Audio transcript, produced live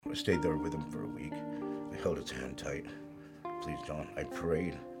I stayed there with him for a week. I held his hand tight. Please, John. I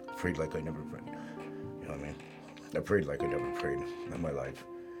prayed like I never prayed. You know what I mean? I prayed like I never prayed in my life.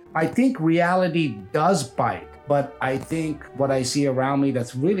 I think reality does bite, but I think what I see around me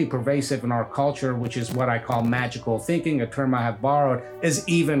that's really pervasive in our culture, which is what I call magical thinking, a term I have borrowed, is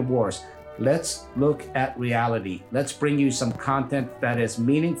even worse. Let's look at reality. Let's bring you some content that is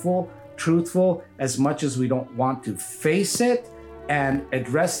meaningful, truthful, as much as we don't want to face it and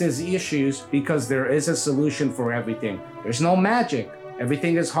address these issues, because there is a solution for everything. There's no magic.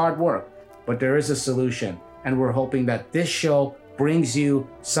 Everything is hard work, but there is a solution. And we're hoping that this show brings you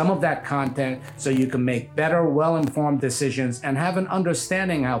some of that content so you can make better, well-informed decisions and have an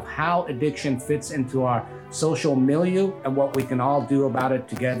understanding of how addiction fits into our social milieu and what we can all do about it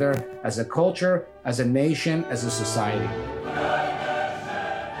together as a culture, as a nation, as a society.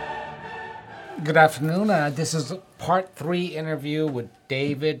 Good afternoon. This is part 3 interview with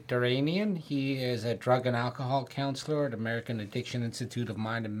David Duranian. He is a drug and alcohol counselor at American Addiction Institute of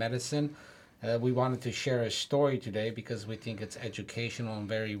Mind and Medicine. We wanted to share a story today because we think it's educational and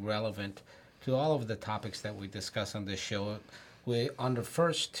very relevant to all of the topics that we discuss on this show. On the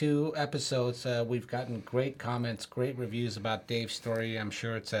first 2 episodes, we've gotten great comments, great reviews about Dave's story. I'm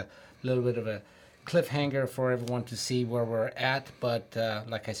sure it's a little bit of a cliffhanger for everyone to see where we're at. But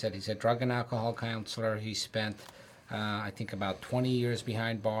like I said, he's a drug and alcohol counselor. He spent, I think, about 20 years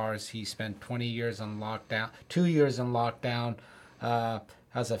behind bars. He spent 20 years on lockdown, 2 years on lockdown.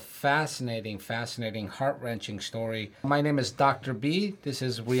 Has a fascinating, heart-wrenching story. My name is Dr. B. This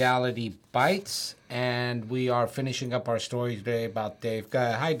is Reality Bites, and we are finishing up our story today about Dave.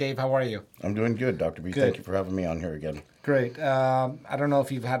 Hi, Dave. How are you? I'm doing good, Dr. B. Good. Thank you for having me on here again. Great. I don't know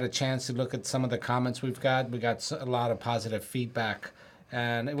if you've had a chance to look at some of the comments we've got. We got a lot of positive feedback,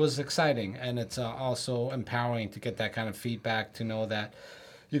 and it was exciting, and it's also empowering to get that kind of feedback, to know that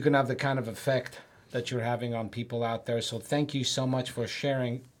you can have the kind of effect that you're having on people out there. So thank you so much for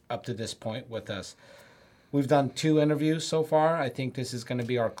sharing up to this point with us. We've done 2 interviews so far. I think this is going to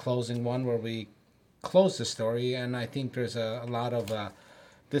be our closing one where we close the story, and I think there's a lot of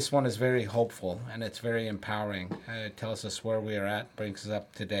this one is very hopeful and it's very empowering. It tells us where we are at, brings us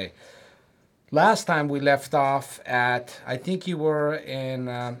up today. Last time we left off at, I think you were in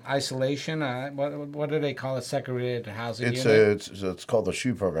isolation. What do they call it? Segregated housing unit? It's called the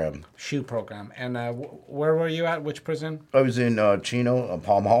SHU program. SHU program. And where were you at? Which prison? I was in Chino,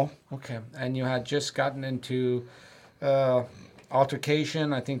 Palm Hall. Okay. And you had just gotten into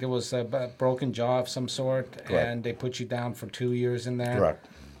altercation. I think there was a broken jaw of some sort. Correct. And they put you down for 2 years in there. Correct.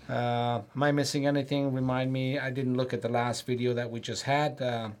 Am I missing anything? Remind me. I didn't look at the last video that we just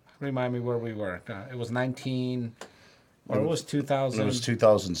had. Remind me where we were. It was 2000. It was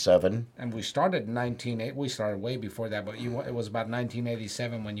 2007. And we started in we started way before that, but it was about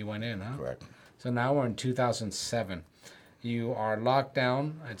 1987 when you went in, huh? Correct. So now we're in 2007. You are locked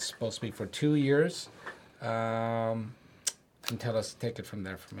down. It's supposed to be for 2 years. And take it from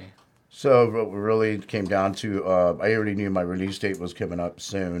there for me. So what we really came down to, I already knew my release date was coming up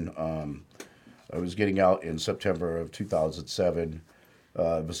soon. I was getting out in September of 2007.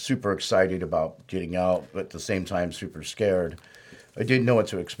 I was super excited about getting out, but at the same time super scared. I didn't know what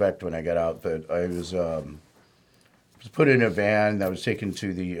to expect when I got out, but I was put in a van. I was taken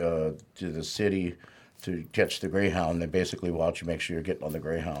to the city to catch the Greyhound. They basically watch you, make sure you're getting on the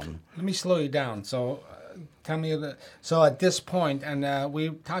Greyhound. Let me slow you down. So tell me, so at this point, and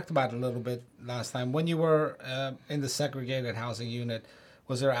we talked about it a little bit last time, when you were in the segregated housing unit,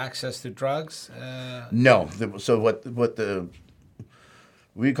 was there access to drugs? No. So what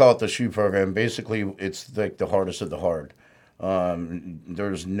we call it the SHU program. Basically, it's like the hardest of the hard.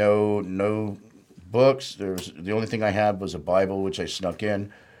 There's no books. The only thing I had was a Bible, which I snuck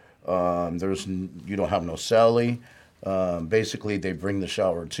in. You don't have no cellie. Basically, they bring the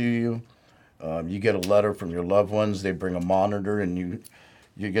shower to you. You get a letter from your loved ones. They bring a monitor, and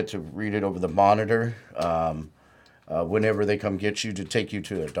you get to read it over the monitor. Whenever they come get you to take you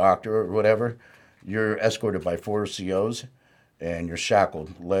to a doctor or whatever, you're escorted by 4 COs. And you're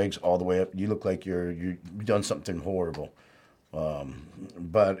shackled, legs all the way up. You look like you've done something horrible.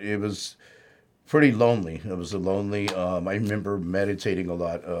 But it was pretty lonely. It was lonely. I remember meditating a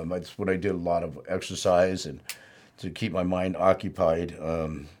lot. That's what I did, a lot of exercise and to keep my mind occupied.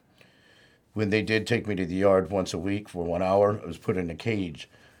 When they did take me to the yard once a week for 1 hour, I was put in a cage.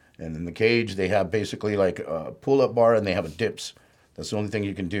 And in the cage, they have basically like a pull-up bar and they have a dips. That's the only thing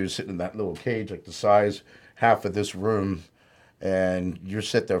you can do, sit in that little cage, like the size, half of this room. And you're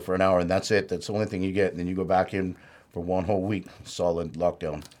sit there for an hour, and that's it. That's the only thing you get. And then you go back in for 1 whole week, solid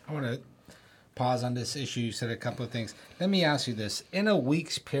lockdown. pause on this issue. You said a couple of things. Let me ask you this. In a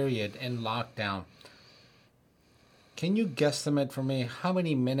week's period in lockdown, can you guesstimate for me how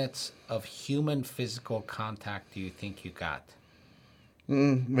many minutes of human physical contact do you think you got?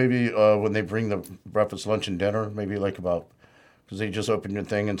 Maybe when they bring the breakfast, lunch, and dinner, maybe like about, because they just open your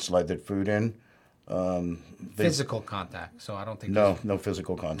thing and slide that food in. Physical contact. So I don't think No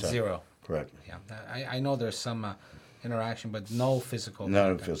physical contact. zero. Correct. Yeah, I know there's some interaction, but no physical. No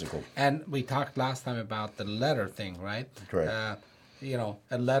contact. physical. And we talked last time about the letter thing, right? Correct.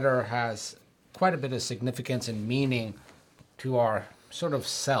 A letter has quite a bit of significance and meaning to our sort of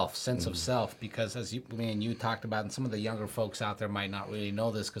sense of self, because as me and you talked about, and some of the younger folks out there might not really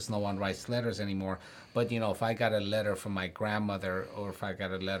know this because no one writes letters anymore. But, if I got a letter from my grandmother or if I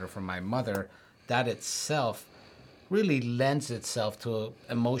got a letter from my mother, that itself really lends itself to an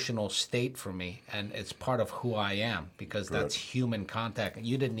emotional state for me, and it's part of who I am because that's human contact.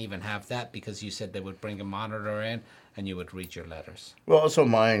 You didn't even have that because you said they would bring a monitor in and you would read your letters. Well, also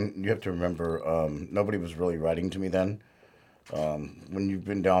mine, you have to remember, nobody was really writing to me then. When you've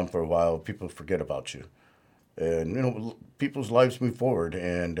been down for a while, people forget about you. And, people's lives move forward.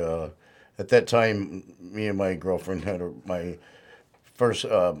 And at that time, me and my girlfriend had my first,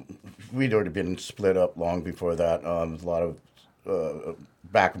 we'd already been split up long before that. A lot of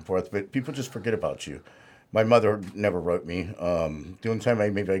back and forth, but people just forget about you. My mother never wrote me. The only time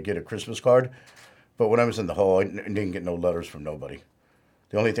maybe I get a Christmas card, but when I was in the hall, I didn't get no letters from nobody.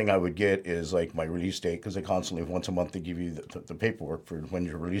 The only thing I would get is like my release date, because they constantly, once a month, they give you the paperwork for when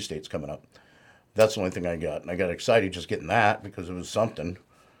your release date's coming up. That's the only thing I got. And I got excited just getting that because it was something,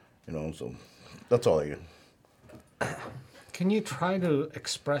 so that's all I get. Can you try to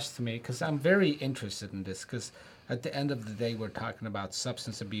express to me, because I'm very interested in this, because at the end of the day, we're talking about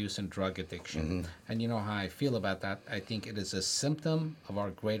substance abuse and drug addiction. Mm-hmm. And you know how I feel about that. I think it is a symptom of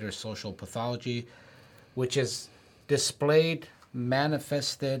our greater social pathology, which is displayed,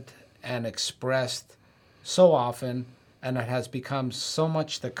 manifested, and expressed so often, and it has become so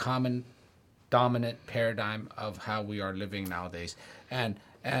much the common dominant paradigm of how we are living nowadays. And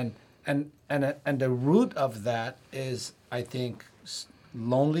the root of that is, I think,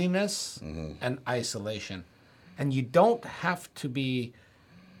 loneliness and isolation. And you don't have to be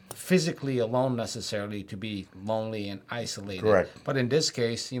physically alone necessarily to be lonely and isolated. Correct. But in this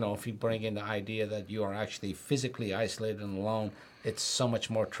case, if you bring in the idea that you are actually physically isolated and alone, it's so much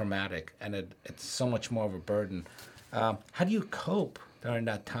more traumatic and it's so much more of a burden. How do you cope during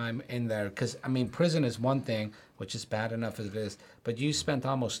that time in there? Because, prison is one thing, which is bad enough as it is, but you spent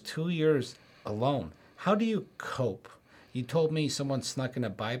almost 2 years alone. How do you cope? You told me someone snuck in a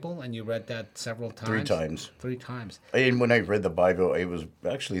Bible and you read that several times. 3 times. 3 times. And when I read the Bible, I was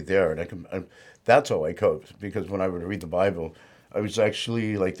actually there, and that's how I coped. Because when I would read the Bible, I was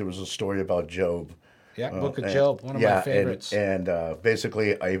actually there was a story about Job. Yeah, Book of Job, one of my favorites. And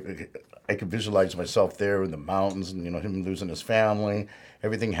basically, I could visualize myself there in the mountains, and him losing his family,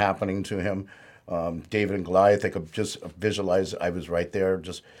 everything happening to him. David and Goliath, I could just visualize I was right there.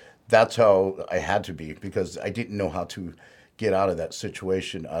 Just that's how I had to be, because I didn't know how to get out of that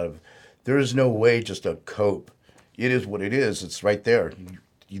situation. There is no way just to cope. It is what it is. It's right there.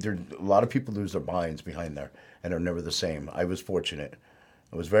 A lot of people lose their minds behind there and are never the same. I was fortunate.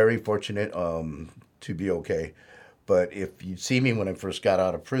 I was very fortunate to be okay. But if you see me when I first got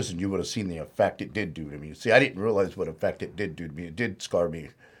out of prison, you would have seen the effect it did do to me. See, I didn't realize what effect it did do to me. It did scar me.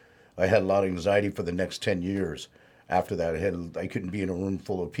 I had a lot of anxiety for the next 10 years. After that, I couldn't be in a room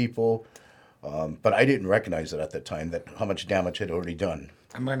full of people. But I didn't recognize it at the time, how much damage it had already done.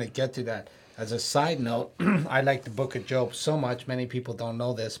 I'm going to get to that. As a side note, I like the Book of Job so much. Many people don't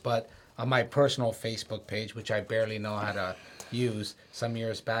know this, but on my personal Facebook page, which I barely know how to use, some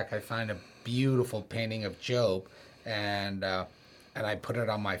years back I found a beautiful painting of Job, and I put it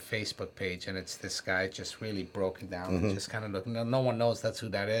on my Facebook page, and it's this guy just really broken down and just kind of looking. No one knows that's who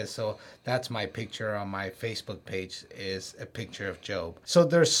that is, so that's my picture on my Facebook page, is a picture of Job. So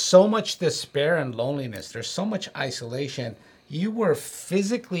there's so much despair and loneliness. There's so much isolation. You were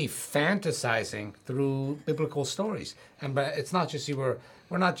physically fantasizing through biblical stories, but it's not just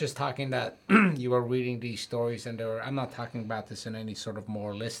we're not just talking that you were reading these stories, and I'm not talking about this in any sort of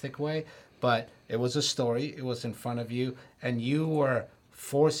moralistic way, but it was a story, it was in front of you, and you were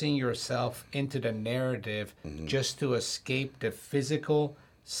forcing yourself into the narrative just to escape the physical,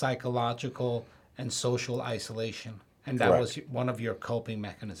 psychological, and social isolation. And that was one of your coping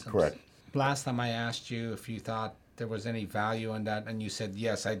mechanisms. Correct. Last time I asked you if you thought there was any value in that, and you said,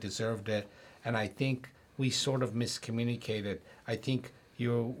 yes, I deserved it. And I think we sort of miscommunicated. I think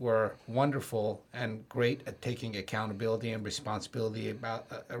You were wonderful and great at taking accountability and responsibility about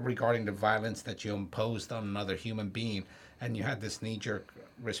regarding the violence that you imposed on another human being, and you had this knee-jerk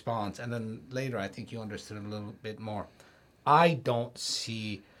response. And then later, I think you understood a little bit more. I don't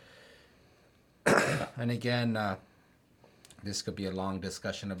see, and again, this could be a long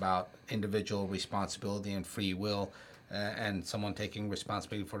discussion about individual responsibility and free will, and someone taking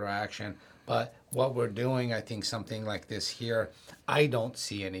responsibility for their action. But what we're doing, I think something like this here, I don't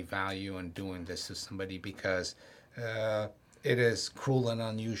see any value in doing this to somebody because it is cruel and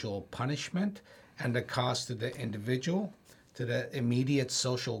unusual punishment, and the cost to the individual, to the immediate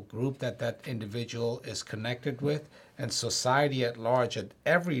social group that that individual is connected with, and society at large at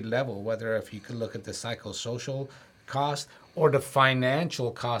every level, whether if you could look at the psychosocial cost or the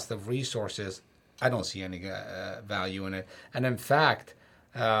financial cost of resources, I don't see any value in it. And in fact,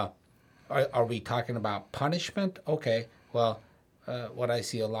 are we talking about punishment? Okay, well, what I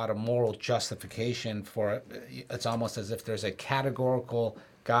see a lot of moral justification for it, it's almost as if there's a categorical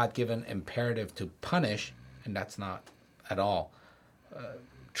God-given imperative to punish, and that's not at all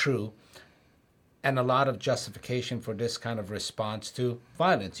true. And a lot of justification for this kind of response to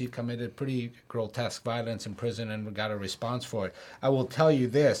violence. You committed pretty grotesque violence in prison and got a response for it. I will tell you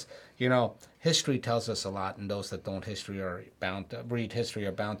this, history tells us a lot, and those that don't read history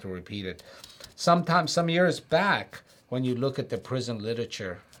are bound to repeat it. Sometimes, some years back, when you look at the prison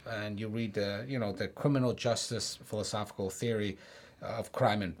literature and you read the criminal justice philosophical theory of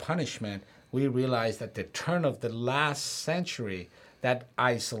crime and punishment, we realize at the turn of the last century that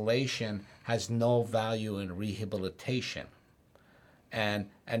isolation has no value in rehabilitation. And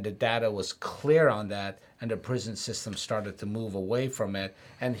the data was clear on that, and the prison system started to move away from it.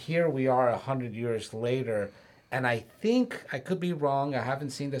 And here we are 100 years later, and I think, I could be wrong, I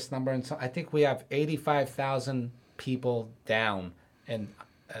haven't seen this number, and so I think we have 85,000 people down in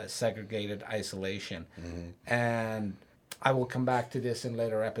segregated isolation. Mm-hmm. And I will come back to this in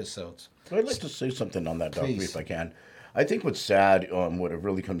later episodes. I'd like to say something on that, Dr. Please. If I can. I think what's sad, what it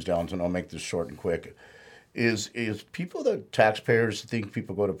really comes down to, and I'll make this short and quick, is people that taxpayers think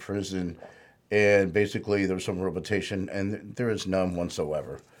people go to prison and basically there's some rehabilitation, and there is none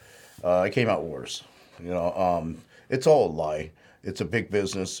whatsoever. It came out worse. It's all a lie. It's a big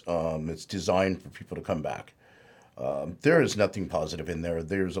business. It's designed for people to come back. There is nothing positive in there.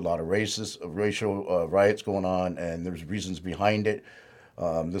 There's a lot of racial riots going on, and there's reasons behind it.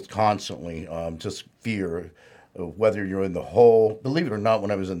 There's constantly just fear. Whether you're in the hole, believe it or not,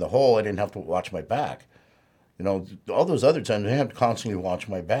 when I was in the hole, I didn't have to watch my back. All those other times, I had to constantly watch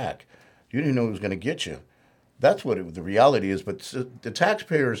my back. You didn't know who was going to get you. That's what the reality is. But the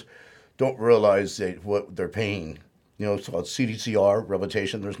taxpayers don't realize what they're paying. It's called CDCR,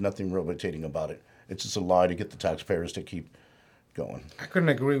 rehabilitation. There's nothing rehabilitating about it. It's just a lie to get the taxpayers to keep going. I couldn't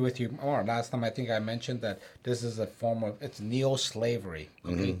agree with you more. Last time I think I mentioned that this is a form of, it's neo-slavery.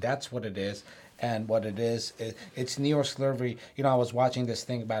 Okay, mm-hmm. That's what it is. And what it is, it's neo-slavery. I was watching this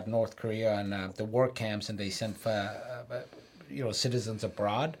thing about North Korea and the work camps, and they sent, citizens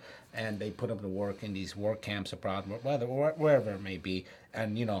abroad, and they put them to work in these work camps abroad, wherever it may be.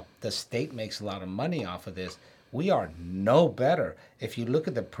 And, the state makes a lot of money off of this. We are no better. If you look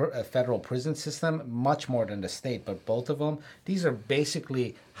at the federal prison system, much more than the state, but both of them, these are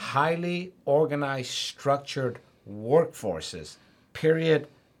basically highly organized, structured workforces, period,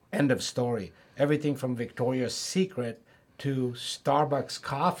 end of story. Everything from Victoria's Secret to Starbucks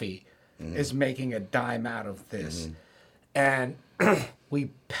coffee is making a dime out of this. And we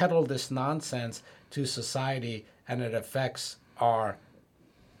peddle this nonsense to society, and it affects our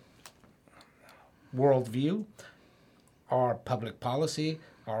worldview, our public policy,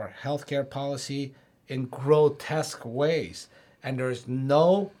 our healthcare policy in grotesque ways. And there's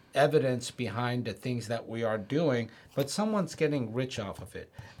no evidence behind the things that we are doing, but someone's getting rich off of it.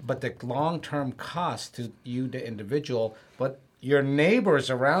 But the long-term cost to you, the individual, but your neighbors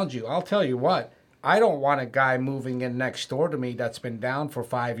around you, I'll tell you what, I don't want a guy moving in next door to me that's been down for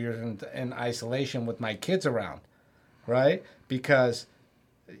 5 years in isolation with my kids around, right? Because,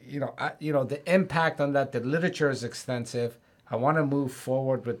 the impact on that, the literature is extensive. I want to move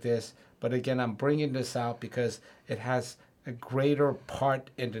forward with this, but again, I'm bringing this out because it has a greater part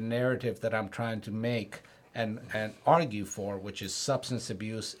in the narrative that I'm trying to make and argue for, which is substance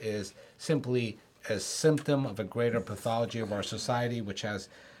abuse is simply a symptom of a greater pathology of our society, which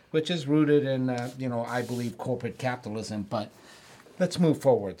is rooted in, I believe, corporate capitalism. But let's move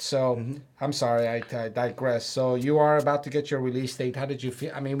forward. So, I'm sorry, I digress. So, you are about to get your release date. How did you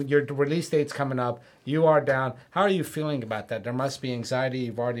feel? I mean, your release date's coming up. You are down. How are you feeling about that? There must be anxiety.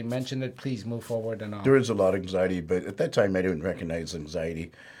 You've already mentioned it. Please move forward and all. There is a lot of anxiety, but at that time I didn't recognize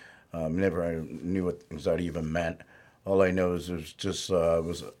anxiety. Never I knew what anxiety even meant. All I know is it was just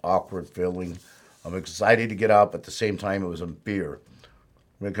was an awkward feeling. I'm excited to get out, but at the same time it was a fear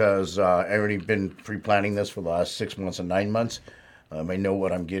because I already been pre-planning this for the last 6 months and 9 months. I know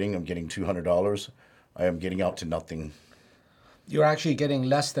what I'm getting. I'm getting $200. I am getting out to nothing. You're actually getting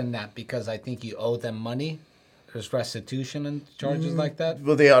less than that because I think you owe them money. There's restitution and charges like that.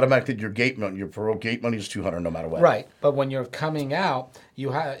 Well, they automatically your gate money, your parole gate money is $200 no matter what. Right, but when you're coming out,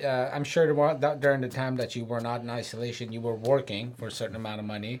 you have. I'm sure during the time that you were not in isolation, you were working for a certain amount of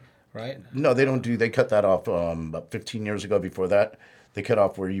money, right? No, they don't do. They cut that off about 15 years ago. Before that, they cut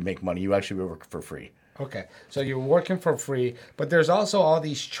off where you make money. You actually work for free. Okay, so you're working for free, but there's also all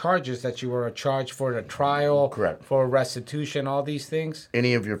these charges that you were charged for the trial, Correct. for restitution, all these things.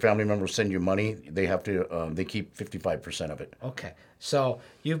 Any of your family members send you money, they have to. They keep 55% of it. Okay, so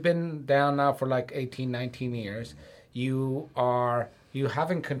you've been down now for like 18, 19 years. You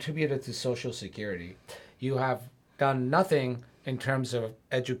haven't contributed to Social Security. You have done nothing in terms of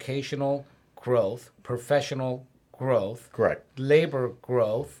educational growth, professional growth, Correct. labor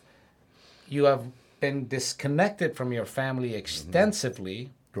growth. You have been disconnected from your family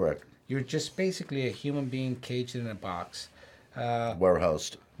extensively. Correct. You're just basically a human being caged in a box.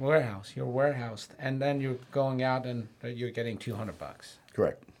 Warehoused. You're warehoused, and then you're going out and you're getting $200.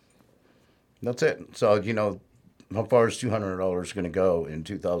 Correct. That's it. So how far is $200 going to go in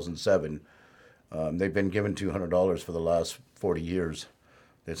 2007? They've been given $200 for the last 40 years.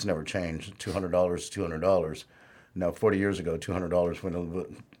 It's never changed. $200, $200. Now, 40 years ago, $200 went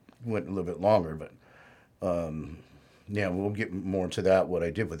a little bit longer, but we'll get more into that. What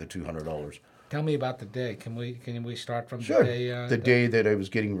I did with the $200. Tell me about the day. Can we start from Sure. the day? The day that I was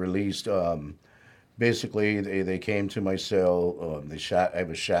getting released, basically they came to my cell. I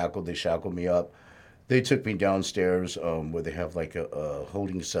was shackled. They shackled me up. They took me downstairs where they have like a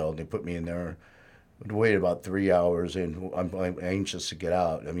holding cell. They put me in there. Waited about 3 hours, and I'm anxious to get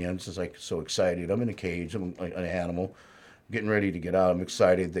out. I mean, I'm just like so excited. I'm in a cage. I'm like an animal, getting ready to get out. I'm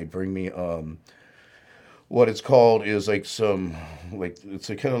excited. They bring me what it's called is like it's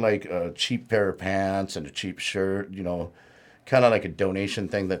a kind of like a cheap pair of pants and a cheap shirt. Kind of like a donation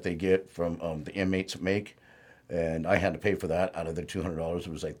thing that they get from the inmates make, and I had to pay for that out of the $200. It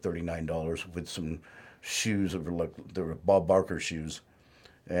was like $39 with some shoes that were Bob Barker shoes.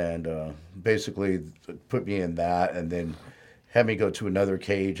 And basically put me in that and then had me go to another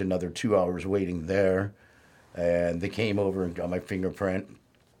cage, another 2 hours waiting there. And they came over and got my fingerprint,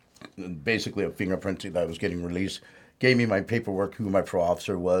 basically a fingerprint that I was getting released. Gave me my paperwork, who my pro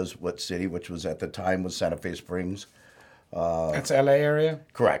officer was, what city, which was at the time was Santa Fe Springs. That's LA area?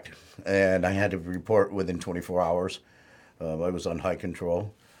 Correct. And I had to report within 24 hours. I was on high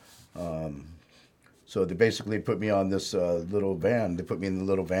control. So they basically put me on this little van. They put me in the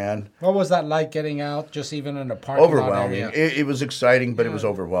little van. What was that like getting out, just even in a parking lot Overwhelming. area? It was exciting, but it was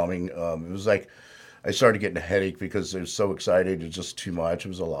overwhelming. It was like I started getting a headache because I was so excited. It was just too much. It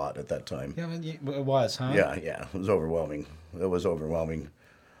was a lot at that time. Yeah, it was, huh? Yeah. It was overwhelming. It was overwhelming.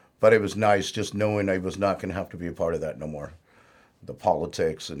 But it was nice just knowing I was not going to have to be a part of that no more. The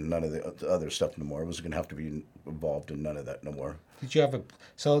politics and none of the other stuff no more. I wasn't going to have to be involved in none of that no more. Did you have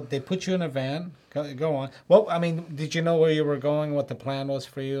so they put you in a van? Go on. Well, I mean, did you know where you were going, what the plan was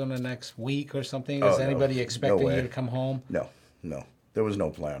for you in the next week or something? Is anybody expecting you to come home? No. There was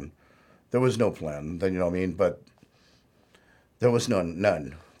no plan. Then, you know what I mean? But there was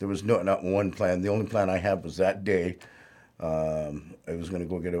none. There was not one plan. The only plan I had was that day, I was going to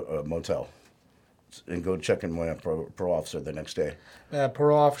go get a motel and go check in with a pro officer the next day.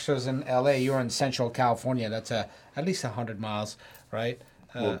 Parole officers in L.A., you're in Central California. That's at least 100 miles, right?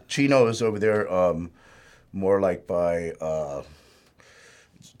 Well, Chino is over there, more like by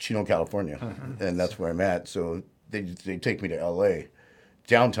Chino, California, and that's where I'm at. So they take me to L.A.,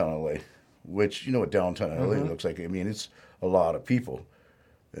 downtown L.A., which you know what downtown L.A. looks like. I mean, it's a lot of people.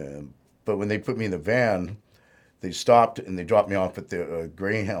 But when they put me in the van, they stopped and they dropped me off at the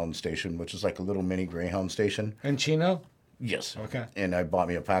Greyhound station, which is like a little mini Greyhound station. In Chino? Yes. Okay. And I bought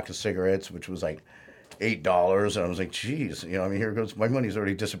me a pack of cigarettes, which was like $8, and I was like, geez, you know, I mean, here goes my money's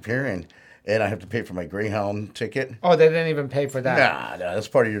already disappearing, and I have to pay for my Greyhound ticket. Oh, they didn't even pay for that. Nah, that's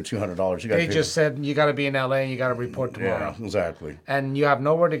part of your $200. You got. They just said you got to be in LA and you got to report tomorrow. Yeah, exactly. And you have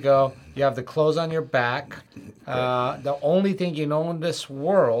nowhere to go. You have the clothes on your back. The only thing you know in this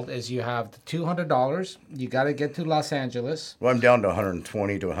world is you have the $200. You got to get to Los Angeles. Well, I'm down to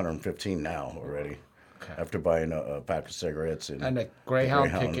 120 to 115 now already. Okay. After buying a pack of cigarettes and a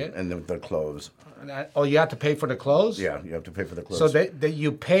Greyhound ticket. and the clothes. Oh, you have to pay for the clothes? Yeah, you have to pay for the clothes. So that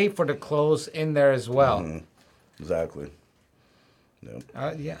you pay for the clothes in there as well. Mm-hmm. Exactly. No.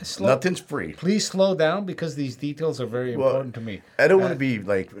 Yeah, Nothing's free. Please slow down because these details are very important to me. I don't want to be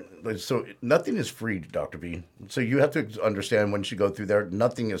like, so nothing is free, Dr. B. So you have to understand once you go through there,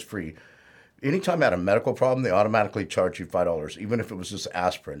 nothing is free. Anytime I had a medical problem, they automatically charge you $5, even if it was just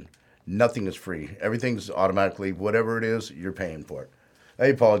aspirin. Nothing is free. Everything's automatically, whatever it is, you're paying for it. I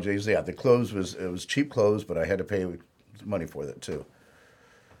apologize. Yeah, the clothes was cheap clothes, but I had to pay money for that too.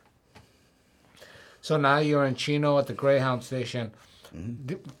 So now you're in Chino at the Greyhound station.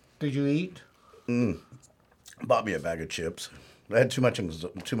 Mm-hmm. Did you eat? Bought me a bag of chips. I had too much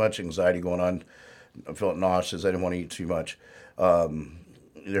anxiety going on. I felt nauseous. I didn't want to eat too much.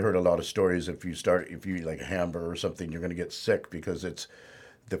 You heard a lot of stories. If you eat like a hamburger or something, you're going to get sick because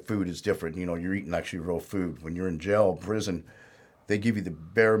the food is different. You know, you're eating actually real food. When you're in jail, prison, they give you the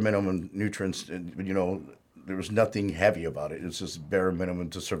bare minimum nutrients. And, you know, there was nothing heavy about it. It's just bare minimum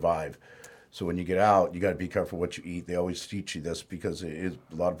to survive. So when you get out, you got to be careful what you eat. They always teach you this because a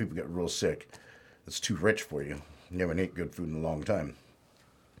lot of people get real sick. It's too rich for you. You haven't ate good food in a long time.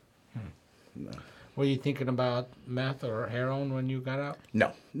 No. Were you thinking about meth or heroin when you got out?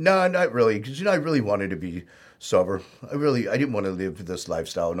 No, not really. Because I really wanted to be sober. I didn't want to live this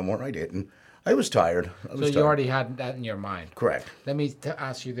lifestyle no more. I didn't. I was tired. So you already had that in your mind. Correct. Let me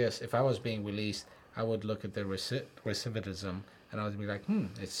ask you this: if I was being released, I would look at the recidivism, and I would be like,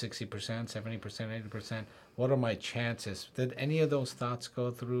 it's 60%, 70%, 80%. What are my chances? Did any of those thoughts go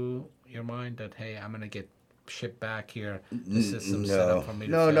through your mind that, hey, I'm going to get shipped back here? The system's set up for me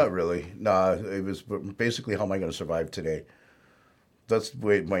to fail? Not really. No, it was basically how am I going to survive today? That's the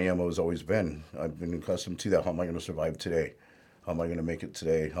way my MO has always been. I've been accustomed to that. How am I going to survive today? How am I going to make it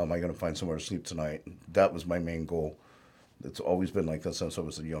today? How am I going to find somewhere to sleep tonight? That was my main goal. It's always been like that since I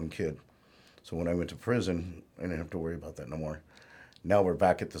was a young kid. So when I went to prison, I didn't have to worry about that no more. Now we're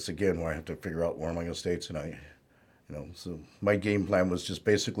back at this again where I have to figure out where am I going to stay tonight. You know, so my game plan was just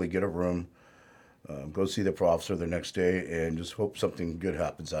basically get a room, go see the officer the next day, and just hope something good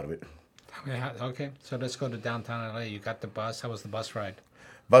happens out of it. Okay, so let's go to downtown LA. You got the bus. How was the bus ride?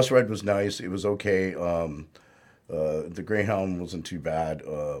 Bus ride was nice. It was okay. The Greyhound wasn't too bad.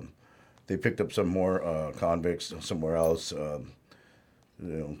 They picked up some more convicts somewhere else, from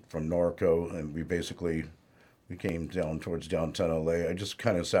Norco, and we came down towards downtown LA. I just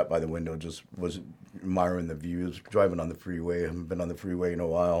kind of sat by the window, just was admiring the views, driving on the freeway. I haven't been on the freeway in a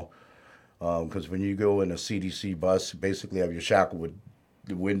while. Because when you go in a CDC bus, basically have your shackle with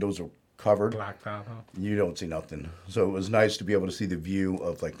the windows are covered. Blacked out, huh? You don't see nothing. So it was nice to be able to see the view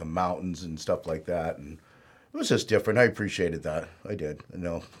of like the mountains and stuff like that. And it was just different. I appreciated that. I did. You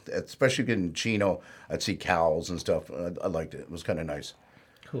know, especially getting Chino, I'd see cows and stuff. I liked it. It was kind of nice.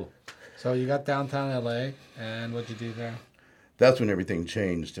 Cool. So you got downtown LA, and what'd you do there? That's when everything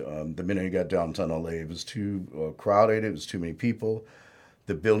changed. The minute I got downtown LA, it was too crowded. It was too many people.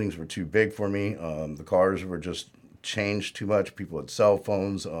 The buildings were too big for me. The cars were just changed too much. People had cell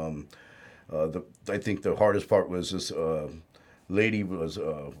phones. I think the hardest part was this lady was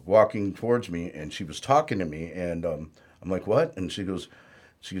walking towards me, and she was talking to me, and I'm like, what? And she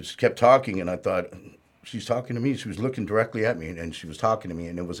just kept talking, and I thought, she's talking to me. She was looking directly at me, and she was talking to me,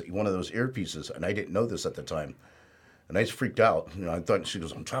 and it was one of those earpieces, and I didn't know this at the time. And I just freaked out. You know, I thought she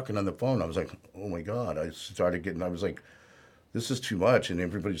goes, I'm talking on the phone. I was like, oh my God. I was like, this is too much. And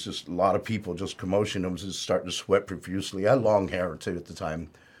everybody's just, a lot of people, just commotion. I was just starting to sweat profusely. I had long hair too at the time.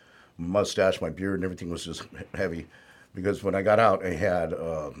 Mustache, my beard, and everything was just heavy. Because when I got out, I had,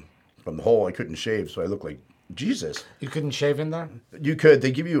 from the hole, I couldn't shave, so I looked like Jesus. You couldn't shave in there? You could.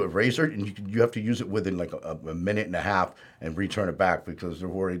 They give you a razor, and you have to use it within like a minute and a half and return it back because they're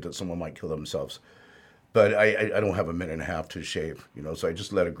worried that someone might kill themselves. But I don't have a minute and a half to shave, so I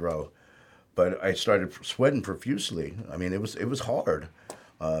just let it grow. But I started sweating profusely. I mean, it was hard.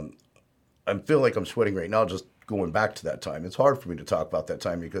 I feel like I'm sweating right now just going back to that time. It's hard for me to talk about that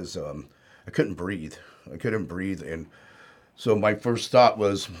time because I couldn't breathe. And so my first thought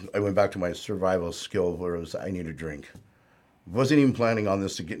was I went back to my survival skill where it was I need a drink. Wasn't even planning on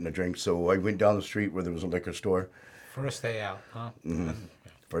this to getting a drink, so I went down the street where there was a liquor store. First day out, huh? Mm-hmm.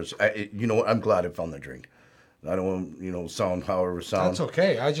 First, I'm glad I found the drink. I don't want, sound however sound. That's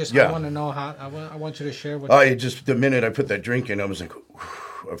okay. Yeah. I want to know how. I want you to share what. The minute I put that drink in, I was like,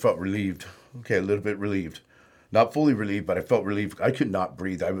 I felt relieved. Okay, a little bit relieved. Not fully relieved, but I felt relieved. I could not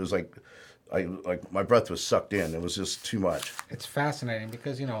breathe. I was like my breath was sucked in. It was just too much. It's fascinating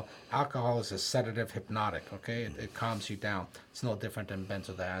because alcohol is a sedative hypnotic. Okay, it calms you down. It's no different than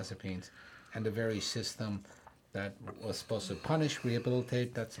benzodiazepines, and the very system that was supposed to punish,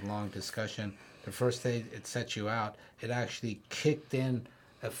 rehabilitate. That's a long discussion. The first day it set you out, it actually kicked in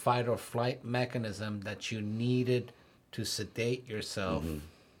a fight or flight mechanism that you needed to sedate yourself,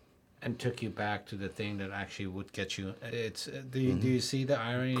 and took you back to the thing that actually would get you. Do you see the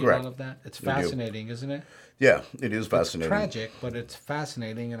irony Correct. in all of that? It's fascinating, isn't it? Yeah, it is fascinating. It's tragic, but it's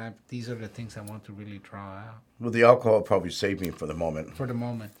fascinating, and these are the things I want to really draw out. Well, the alcohol probably saved me for the moment. For the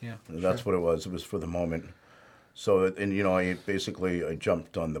moment, yeah. That's what it was. It was for the moment. So, I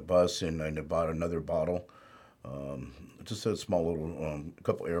jumped on the bus and I bought another bottle, just a small little,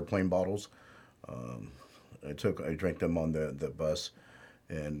 couple airplane bottles. I drank them on the bus,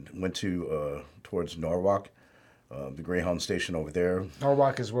 and went towards Norwalk, the Greyhound station over there.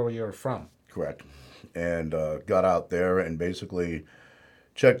 Norwalk is where you're from. Correct. And got out there and basically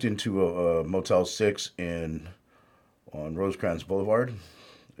checked into a Motel 6 on Rosecrans Boulevard,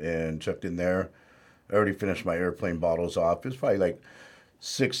 and checked in there. I already finished my airplane bottles off. It was probably like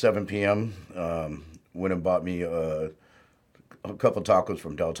 6, 7 p.m. Went and bought me a couple tacos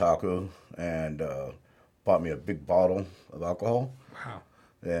from Del Taco, and bought me a big bottle of alcohol. Wow.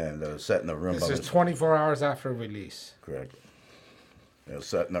 And sat in the room. This is 24 hours after release. Correct.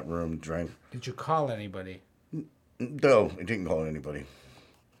 Sat in that room, drank. Did you call anybody? No, I didn't call anybody.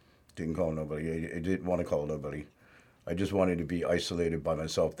 Didn't call nobody. I didn't want to call nobody. I just wanted to be isolated by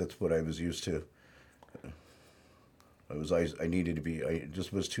myself. That's what I was used to. I needed to be. It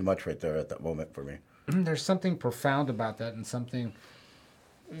just was too much right there at that moment for me. There's something profound about that, and something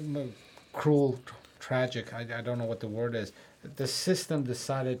cruel, tragic. I don't know what the word is. The system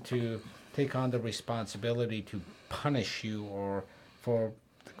decided to take on the responsibility to punish you or for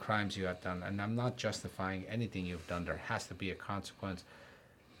the crimes you have done. And I'm not justifying anything you've done. There has to be a consequence.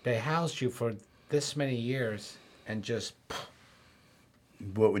 They housed you for this many years and just...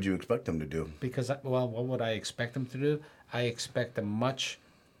 What would you expect them to do? What would I expect them to do? I expect a much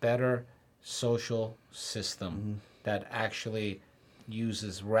better social system that actually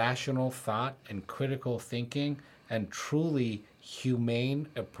uses rational thought and critical thinking and truly humane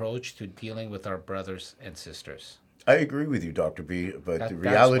approach to dealing with our brothers and sisters. I agree with you, Dr. B, but the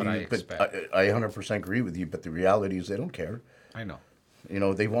reality, I 100% agree with you, but the reality is they don't care. I know.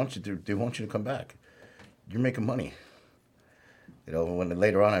 They want you to come back. You're making money. When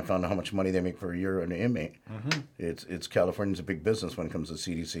later on I found out how much money they make per year an inmate. It's California's a big business when it comes to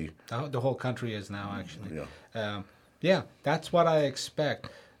CDC. The whole country is now, actually. Yeah. That's what I expect.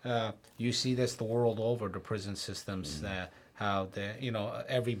 You see this the world over, the prison systems, how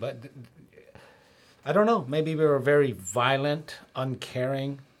everybody. I don't know. Maybe we're a very violent,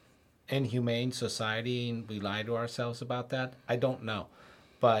 uncaring, inhumane society, and we lie to ourselves about that. I don't know,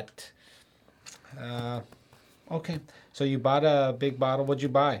 but okay. So you bought a big bottle. What'd you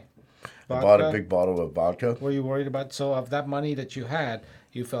buy? Vodka? I bought a big bottle of vodka. Were you worried about? So of that money that you had,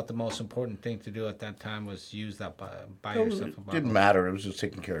 you felt the most important thing to do at that time was use that buy yourself a bottle. It didn't matter. It was just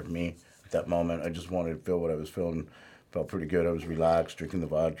taking care of me at that moment. I just wanted to feel what I was feeling. Felt pretty good. I was relaxed, drinking the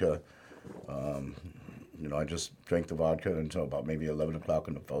vodka. I just drank the vodka until about maybe 11 o'clock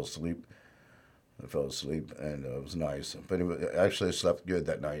and I fell asleep. And it was nice. But actually I slept good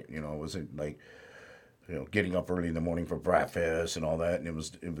that night. It wasn't like, getting up early in the morning for breakfast and all that. And it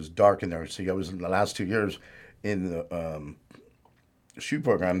was dark in there. See, I was in the last 2 years in the shoot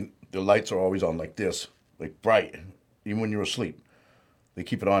program. The lights are always on like this, like bright, even when you're asleep. They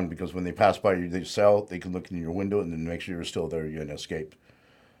keep it on because when they pass by your cell, they can look in your window and then make sure you're still there. You're gonna escape.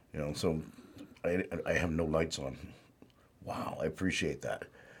 So I have no lights on. Wow, I appreciate that.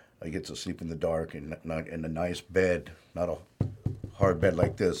 I get to sleep in the dark and not in a nice bed, not a hard bed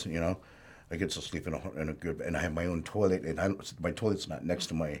like this. I get to sleep in a good bed, and I have my own toilet, and my toilet's not next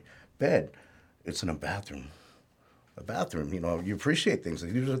to my bed. It's in a bathroom. You appreciate things.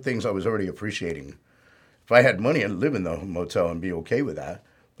 These are things I was already appreciating. If I had money, I'd live in the motel and be okay with that.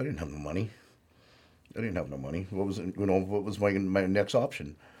 But I didn't have no money. What was my next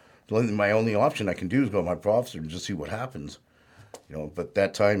option? My only option I can do is go to my professor and just see what happens. But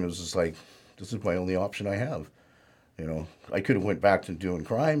that time it was just like, this is my only option I have. I could have went back to doing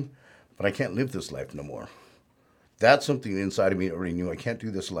crime, but I can't live this life no more. That's something inside of me that already knew I can't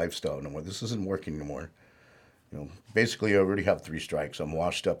do this lifestyle no more. This isn't working no more. Basically, I already have 3 strikes. I'm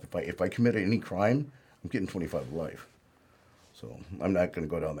washed up. If I commit any crime, I'm getting 25 to life. So I'm not going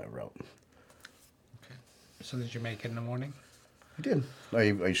to go down that route. Okay. So did you make it in the morning? I did.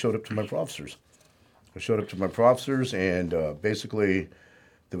 I showed up to my officers. And basically,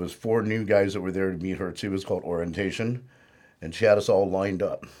 there was 4 new guys that were there to meet her too. It was called orientation, and she had us all lined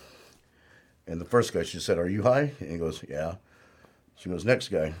up. And the first guy, she said, "Are you high?" And he goes, "Yeah." She goes, "Next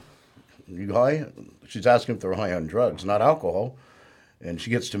guy, you high?" She's asking if they're high on drugs, not alcohol. And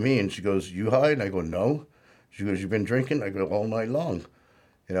she gets to me and she goes, "You high?" And I go, "No." She goes, "You've been drinking?" I go, "All night long."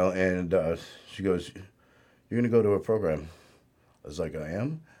 And she goes, "You're going to go to a program." I was like, "I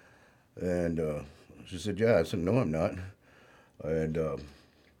am?" And she said, "Yeah." I said, "No, I'm not." And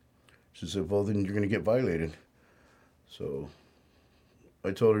she said, "Well, then you're going to get violated." So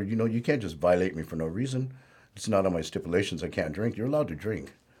I told her, you can't just violate me for no reason. It's not on my stipulations. I can't drink. You're allowed to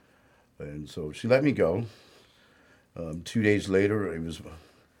drink. And so she let me go. 2 days later, I was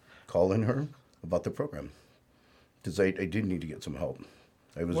calling her about the program because I did need to get some help.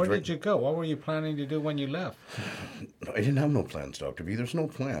 Where did you go? What were you planning to do when you left? I didn't have no plans, Dr. B. There's no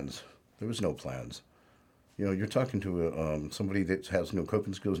plans. There was no plans. You're talking to somebody that has no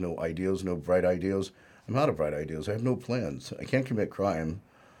coping skills, no ideas, no bright ideas. I'm out of bright ideas. I have no plans. I can't commit crime,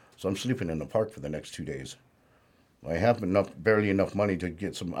 so I'm sleeping in the park for the next 2 days. I have barely enough money to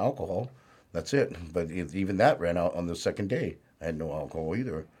get some alcohol. That's it. But even that ran out on the second day. I had no alcohol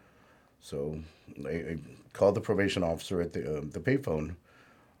either. So I called the probation officer at the payphone.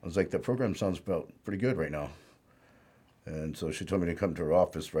 I was like, "The program sounds pretty good right now." And so she told me to come to her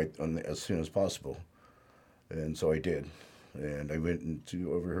office as soon as possible. And so I did. And I went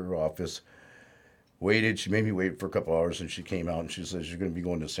over her office, waited. She made me wait for a couple hours, and she came out and she says, "You're going to be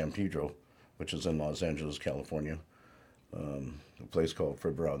going to San Pedro," which is in Los Angeles, California, a place called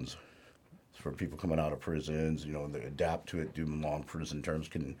Fred Brown's. It's for people coming out of prisons, they adapt to it, do long prison terms,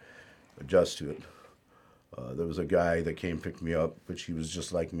 can adjust to it. There was a guy that came pick me up, which he was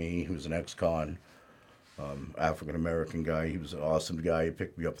just like me. He was an ex-con, African-American guy. He was an awesome guy. He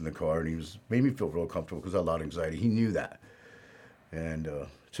picked me up in the car, and made me feel real comfortable because I had a lot of anxiety. He knew that. And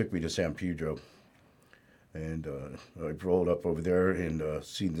took me to San Pedro. And I rolled up over there and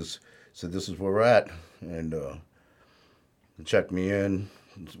seen this, said, "This is where we're at." And checked me in,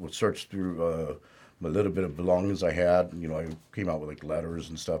 searched through a little bit of belongings I had. I came out with like letters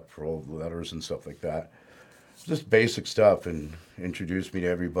and stuff, parole letters and stuff like that. Just basic stuff, and introduced me to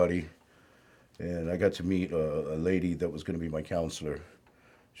everybody. And I got to meet a lady that was going to be my counselor.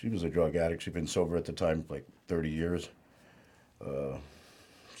 She was a drug addict. She'd been sober at the time for like 30 years.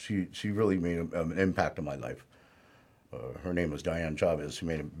 She really made an impact on my life. Her name was Diane Chavez. She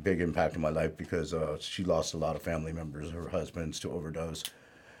made a big impact on my life because she lost a lot of family members, her husbands, to overdose.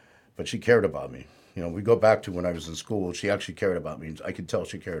 But she cared about me. We go back to when I was in school. She actually cared about me. I could tell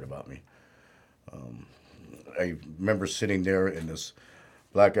she cared about me. I remember sitting there, and this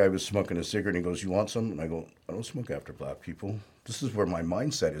black guy was smoking a cigarette, and he goes, "You want some?" And I go, "I don't smoke after black people. This is where my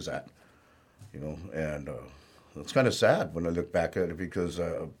mindset is at." And it's kind of sad when I look back at it because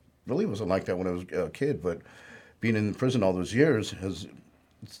it really wasn't like that when I was a kid, but being in prison all those years has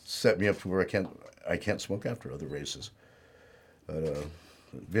set me up to where I can't smoke after other races. But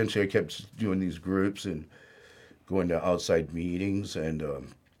eventually I kept doing these groups and going to outside meetings, and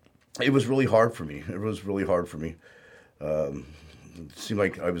it was really hard for me. It seemed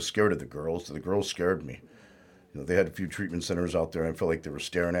like I was scared of the girls. The girls scared me. They had a few treatment centers out there, and I felt like they were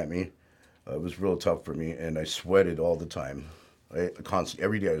staring at me. It was real tough for me, and I sweated all the time. Constantly,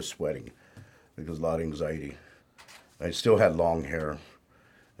 every day I was sweating because of a lot of anxiety. I still had long hair,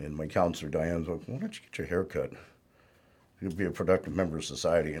 and my counselor, Diane, was like, "Why don't you get your hair cut? You'll be a productive member of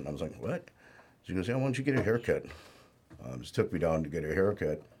society." And I was like, "What?" She goes, "Yeah, why don't you get a haircut?" She took me down to get a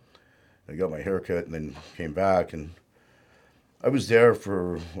haircut. I got my haircut and then came back, and I was there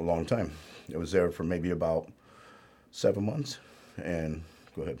for a long time. I was there for maybe about 7 months. And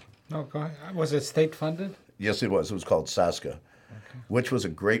go ahead. No, go ahead. Was it state funded? Yes, it was. It was called SASCA, which was a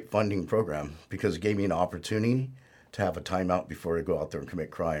great funding program because it gave me an opportunity to have a timeout before I go out there and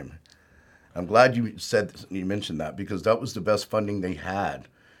commit crime. I'm glad you mentioned that because that was the best funding they had.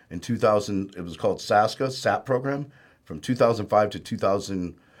 In 2000, it was called SASCA, SAP program, from 2005 to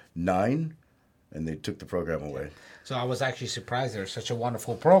 2009, and they took the program away. So I was actually surprised there's such a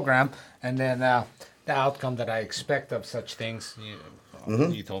wonderful program, and then the outcome that I expect of such things,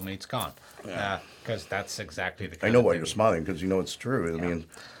 you told me it's gone, because that's exactly the kind I know of why thing. you're smiling because you know it's true. I mean,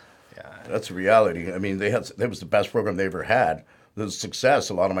 Yeah. that's the reality. I mean, that was the best program they ever had. The success,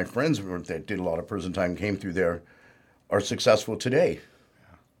 a lot of my friends that did a lot of prison time came through there are successful today.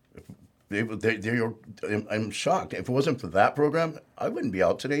 I'm shocked. If it wasn't for that program, I wouldn't be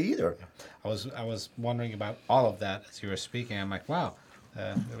out today either. I was wondering about all of that as you were speaking. I'm like, wow,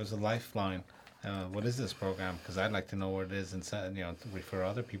 there was a lifeline. What is this program? Because I'd like to know what it is and to refer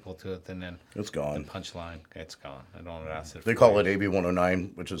other people to it. And then It's the gone. punchline, it's gone. I don't want to ask it. They call it AB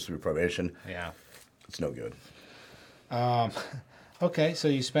 109, which is through probation. Yeah. It's no good. Okay, so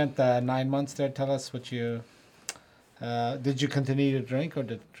you spent 9 months there. Tell us what you. Did you continue to drink, or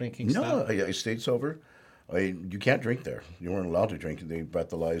did drinking No, stop? I stayed sober. You can't drink there. You weren't allowed to drink. They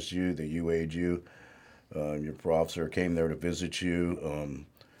breathalyzed you. They UA'd you. Your parole officer came there to visit you.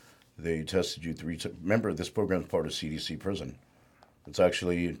 They tested you 3 times. Remember, this program is part of CDC prison. It's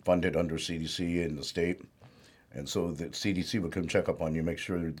actually funded under CDC in the state. And so the CDC would come check up on you, make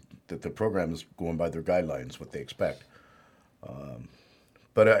sure that the program is going by their guidelines, what they expect.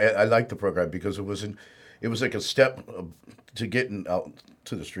 But I liked the program because it was like a step to getting out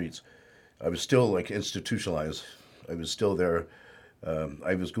to the streets. I was still like institutionalized. I was still there.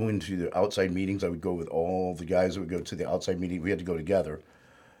 I was going to the outside meetings. I would go with all the guys that would go to the outside meeting. We had to go together.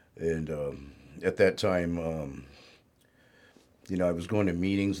 And at that time, I was going to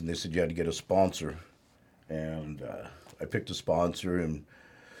meetings and they said you had to get a sponsor. And I picked a sponsor and,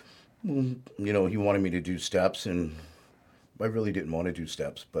 he wanted me to do steps. And I really didn't want to do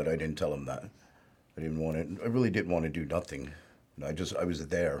steps, but I didn't tell him that. I really didn't want to do nothing. I was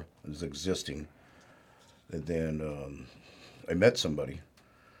there. I was existing. And then I met somebody.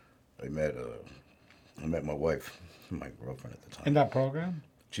 I met my wife, my girlfriend at the time. In that program?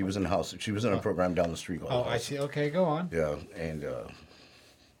 She was in house. She was in a program down the street. Oh, I see. Okay, go on. Yeah, and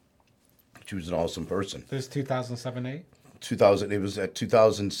she was an awesome person. This is 2007, 8? 2000. It was at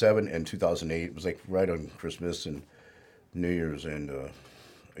 2007 and 2008. It was like right on Christmas and New Year's, and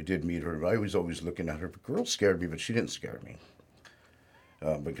I did meet her. I was always looking at her. The girl scared me, but she didn't scare me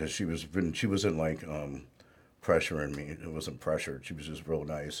because she wasn't like pressuring me. It wasn't pressure. She was just real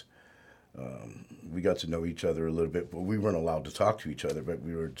nice. We got to know each other a little bit, but we weren't allowed to talk to each other. But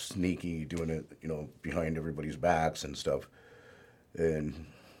we were sneaky, doing it, behind everybody's backs and stuff. And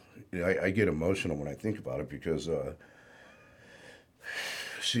I get emotional when I think about it because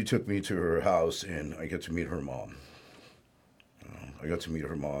she took me to her house, and I get to meet her mom. I got to meet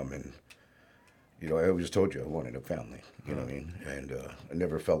her mom, and I always told you I wanted a family. You know what I mean? And I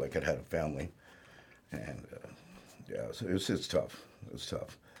never felt like I had a family. And so it's tough. It's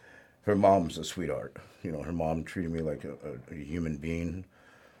tough. Her mom's a sweetheart. Her mom treated me like a human being.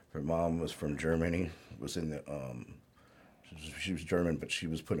 Her mom was from Germany. Was in the she was German, but she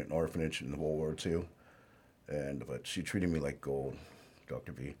was put in an orphanage in World War II. But she treated me like gold,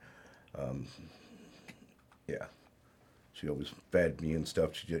 Dr. B. Yeah. She always fed me and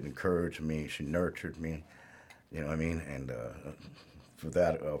stuff. She did encourage me. She nurtured me. You know what I mean? And for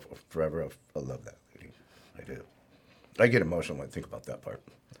that, forever, I love that lady. I do. I get emotional when I think about that part.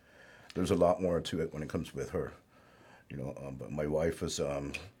 There's a lot more to it when it comes with her. But my wife was,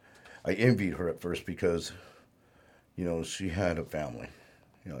 I envied her at first because, she had a family.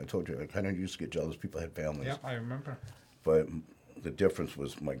 I told you, I kind of used to get jealous people had families. Yeah, I remember. But the difference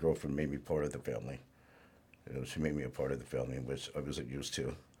was my girlfriend made me part of the family. She made me a part of the family, which I wasn't used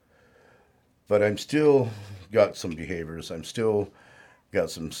to. But I'm still got some behaviors. I'm still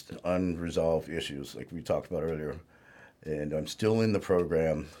got some unresolved issues, like we talked about earlier. And I'm still in the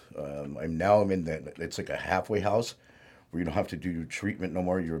program. I'm in that. It's like a halfway house where you don't have to do treatment no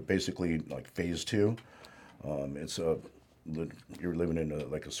more. You're basically like phase 2. You're living in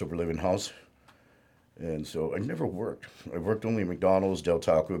a sober living house. And so I never worked. I worked only at McDonald's, Del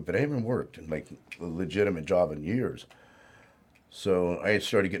Taco, but I haven't worked in like a legitimate job in years. So I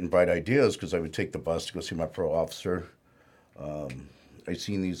started getting bright ideas because I would take the bus to go see my parole officer. I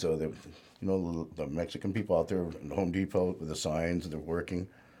seen these the Mexican people out there in Home Depot with the signs and they're working.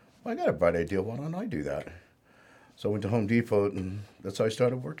 Well, I got a bright idea. Why don't I do that? So I went to Home Depot, and that's how I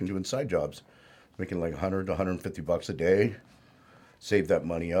started working, doing side jobs, making like $100 to $150 a day. Saved that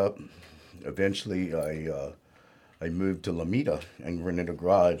money up. Eventually, I moved to Lomita and rented a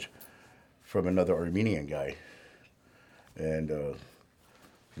garage from another Armenian guy, and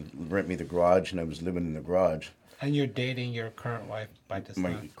rent me the garage, and I was living in the garage. And you're dating your current wife by this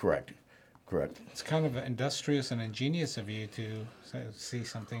time? Correct. It's kind of industrious and ingenious of you to see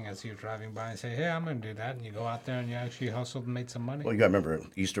something as you're driving by and say, hey, I'm going to do that. And you go out there and you actually hustled and made some money. Well, you got to remember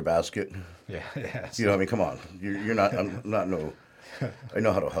Easter basket. Yeah. You know what I mean? Come on. You're not, I'm not no, I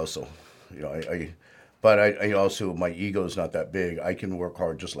know how to hustle. But I also, my ego is not that big. I can work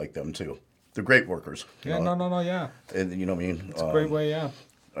hard just like them too. They're great workers. Yeah, yeah. And you know what I mean? It's a great way, yeah.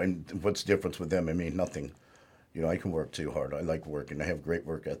 What's the difference with them? I mean, nothing. I can work too hard. I like working. I have great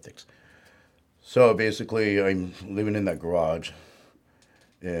work ethics. So basically, I'm living in that garage,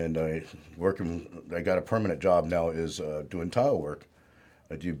 and I got a permanent job now. Is doing tile work.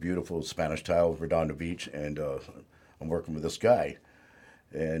 I do beautiful Spanish tile, Redondo Beach, and I'm working with this guy,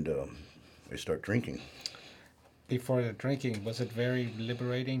 and I start drinking. Before the drinking, was it very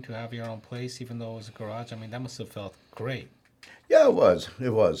liberating to have your own place, even though it was a garage? I mean, that must have felt great. Yeah, it was.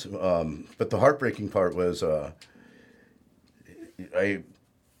 It was. But the heartbreaking part was I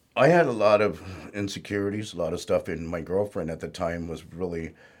I had a lot of insecurities, a lot of stuff, and my girlfriend at the time was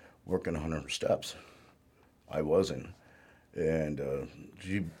really working on her steps. I wasn't, and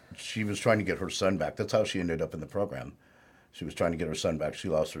she was trying to get her son back. That's how she ended up in the program. She was trying to get her son back. She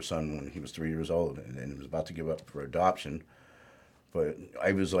lost her son when he was 3 years old, and was about to give up for adoption. But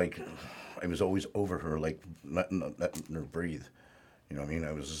I was like, I was always over her, like letting her breathe. You know what I mean?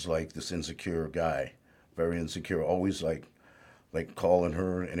 I was just like this insecure guy, very insecure, always like calling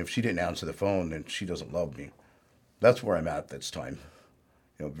her, and if she didn't answer the phone, then she doesn't love me. That's where I'm at this time.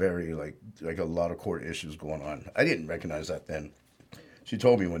 You know, very like a lot of court issues going on. I didn't recognize that then. She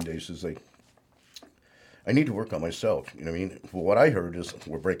told me one day, she's like, I need to work on myself. You know what I mean? Well, what I heard is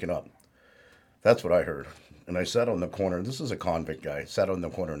we're breaking up. That's what I heard. And I sat on the corner. This is a convict guy. Sat on the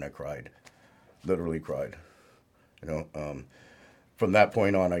corner and I cried, literally cried. You know, from that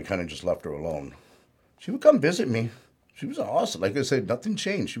point on, I kind of just left her alone. She would come visit me. She was awesome. Like I said, nothing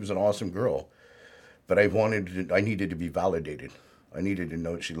changed. She was an awesome girl. But I needed to be validated. I needed to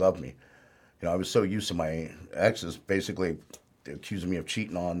know that she loved me. You know, I was so used to my exes basically accusing me of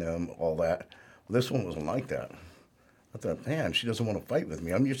cheating on them, all that. Well, this one wasn't like that. I thought, man, she doesn't want to fight with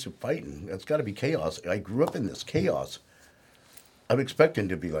me. I'm used to fighting. It's got to be chaos. I grew up in this chaos. I'm expecting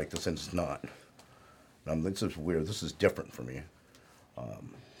to be like this, and it's not. This is weird. This is different for me.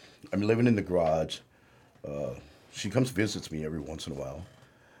 I'm living in the garage. She comes visits me every once in a while,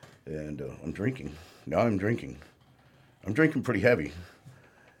 and I'm drinking. Now I'm drinking. I'm drinking pretty heavy,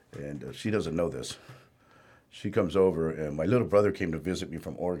 and she doesn't know this. She comes over, and my little brother came to visit me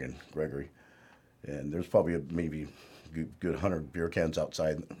from Oregon, Gregory, and there's probably maybe good 100 beer cans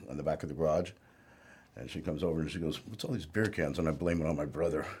outside on the back of the garage. And she comes over and she goes, "What's all these beer cans?" And I blame it on my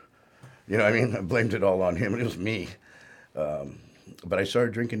brother. You know what I mean? I blamed it all on him, and it was me. But I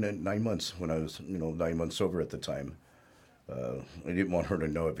started drinking at 9 months when I was, 9 months sober at the time. I didn't want her to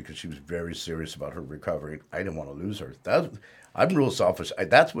know it because she was very serious about her recovery. I didn't want to lose her. I'm real selfish.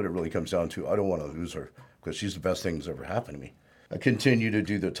 That's what it really comes down to. I don't want to lose her because she's the best thing that's ever happened to me. I continued to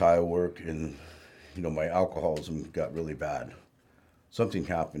do the tile work, and my alcoholism got really bad. Something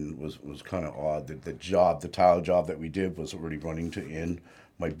happened was kind of odd. The tile job that we did was already running to end.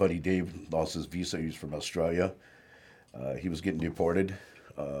 My buddy Dave lost his visa. He was from Australia. He was getting deported.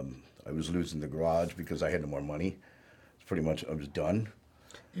 I was losing the garage because I had no more money. It's pretty much, I was done.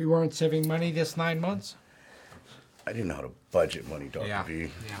 You weren't saving money this 9 months? I didn't know how to budget money, Dr. Yeah. V.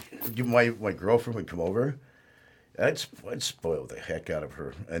 Yeah. My girlfriend would come over. I'd spoil the heck out of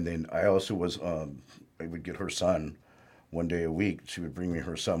her. And then I also was, I would get her son one day a week. She would bring me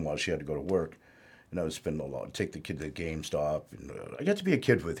her son while she had to go to work. And I would spend a lot, take the kid to GameStop. And I got to be a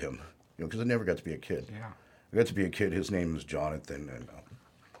kid with him, because I never got to be a kid. Yeah. I got to be a kid. His name was Jonathan. And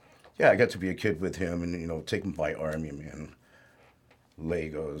I got to be a kid with him and, take him by Army Man,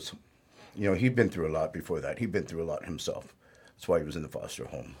 Legos. He'd been through a lot before that. He'd been through a lot himself. That's why he was in the foster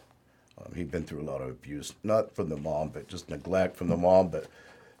home. He'd been through a lot of abuse, not from the mom, but just neglect from the mom, but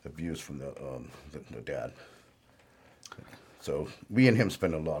abuse from the dad. So we and him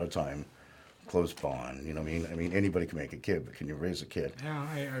spend a lot of time, close bond. You know what I mean? I mean, anybody can make a kid, but can you raise a kid? Yeah,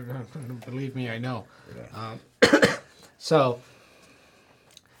 I believe me, I know. Yeah. So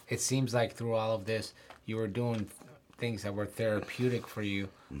it seems like through all of this, you were doing things that were therapeutic for you,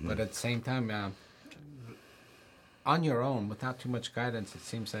 but at the same time, on your own, without too much guidance, it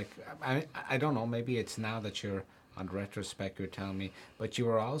seems like, I don't know, maybe it's now that you're, on retrospect, you're telling me, but you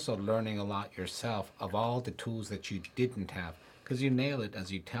were also learning a lot yourself of all the tools that you didn't have. Because you nail it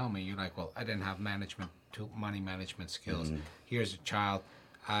as you tell me. You're like, well, I didn't have money management skills. Here's a child.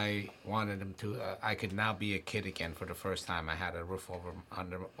 I wanted him to, I could now be a kid again for the first time. I had a roof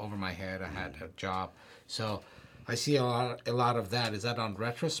over my head. I had a job. So I see a lot of that. Is that on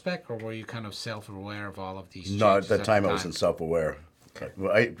retrospect, or were you kind of self-aware of all of these changes? No, at that time I wasn't self-aware. Okay.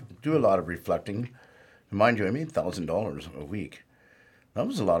 Well, I do a lot of reflecting. Mind you, I made $1,000 a week. That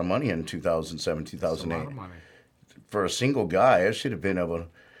was a lot of money in 2007, 2008. That's a lot of money. For a single guy, I should have been able to.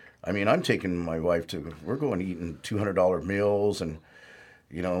 I mean, I'm taking my wife we're going eating $200 meals, and,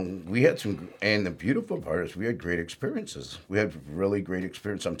 we had and the beautiful part is we had great experiences. We had really great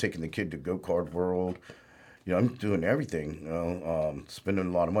experience. I'm taking the kid to Go Kart World. I'm doing everything, spending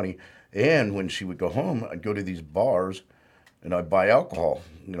a lot of money. And when she would go home, I'd go to these bars and I'd buy alcohol,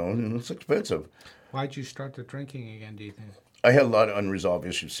 and it's expensive. Why'd you start the drinking again, do you think? I had a lot of unresolved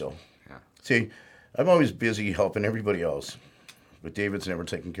issues still. Yeah. See, I'm always busy helping everybody else, but David's never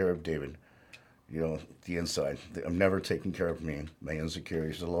taken care of David. The inside. I'm never taking care of me, my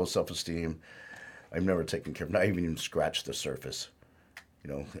insecurities, the low self-esteem. I've never taken care of, not even scratched the surface.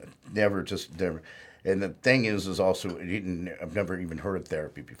 Never, just never. And the thing is also, I've never even heard of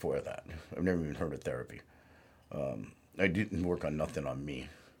therapy before that. I've never even heard of therapy. I didn't work on nothing on me.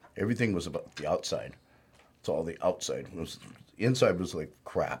 Everything was about the outside. It's all the outside. Inside was like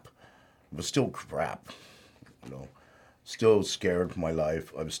crap. It was still crap. Still scared for my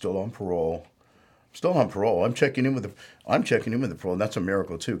life. I was still on parole. Still on parole. I'm checking in with the parole, and that's a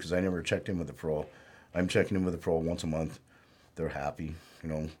miracle too, because I never checked in with the parole. I'm checking in with the parole once a month. They're happy.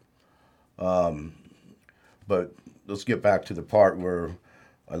 But let's get back to the part where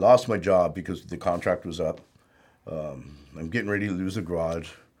I lost my job because the contract was up. I'm getting ready to lose the garage.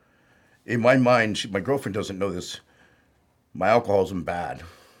 In my mind, my girlfriend doesn't know this. My alcoholism bad.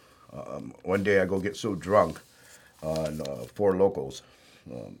 One day I go get so drunk on Four Locals.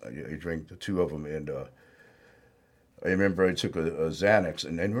 I drank the two of them, and I remember I took a Xanax,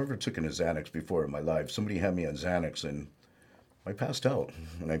 and I never taken a Xanax before in my life. Somebody had me on Xanax, and I passed out.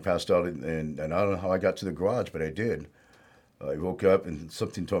 And I passed out, and I don't know how I got to the garage, but I did. I woke up, and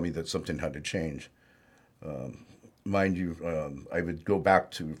something told me that something had to change. Mind you, I would go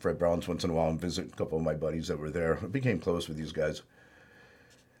back to Fred Brown's once in a while and visit a couple of my buddies that were there. I became close with these guys.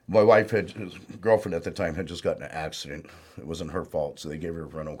 My wife, his girlfriend at the time, had just gotten in an accident. It wasn't her fault, so they gave her a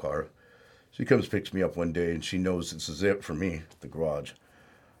rental car. She comes, picks me up one day, and she knows this is it for me, the garage.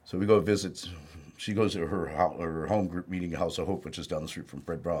 So we go visit. She goes to her home group meeting, House of Hope, which is down the street from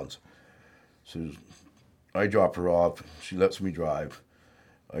Fred Brown's. So I drop her off. She lets me drive.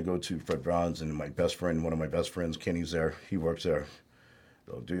 I go to Fred Brown's, and one of my best friends, Kenny's there. He works there.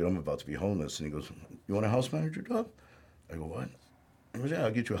 I go, dude, I'm about to be homeless. And he goes, you want a house manager job? I go, what? He goes, yeah,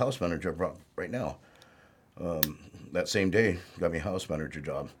 I'll get you a house manager job right now. That same day, got me a house manager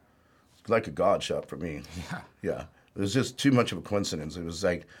job. It's like a God shot for me. Yeah. It was just too much of a coincidence. It was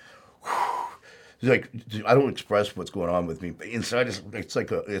like, I don't express what's going on with me, but inside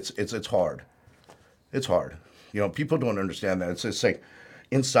it's hard. It's hard. People don't understand that. It's just like,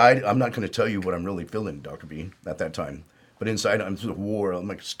 inside, I'm not going to tell you what I'm really feeling, Dr. B, at that time. But inside, I'm just war. I'm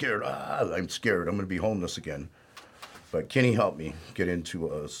like scared. I'm scared. I'm going to be homeless again. But Kenny helped me get into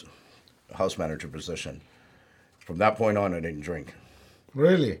a house manager position. From that point on, I didn't drink.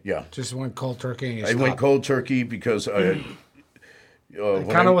 Really? Yeah. Just went cold turkey. I went cold turkey because it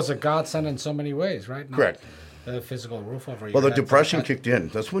kind of was a godsend in so many ways, right? Correct. The physical roof over your Well, the head, depression kicked in.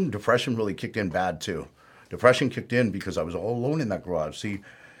 That's when depression really kicked in bad, too. Depression kicked in because I was all alone in that garage. See,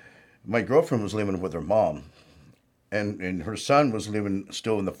 my girlfriend was living with her mom, and her son was living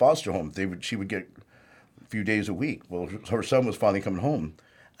still in the foster home. She would get a few days a week. Well, her son was finally coming home.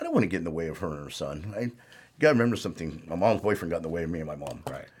 I don't want to get in the way of her and her son. You got to remember something. My mom's boyfriend got in the way of me and my mom.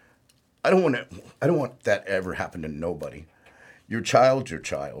 Right. I don't want that to ever happen to nobody. Your child's your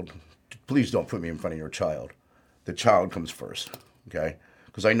child. Please don't put me in front of your child. The child comes first, okay?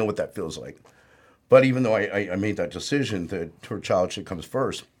 Because I know what that feels like. But even though I made that decision that her child should come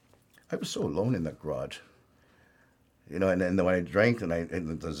first, I was so alone in that garage. And then when I drank and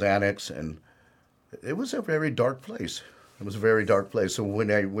the Xanax, and it was a very dark place. It was a very dark place. So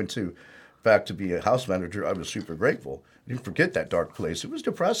when I went back to be a house manager, I was super grateful. I didn't forget that dark place. It was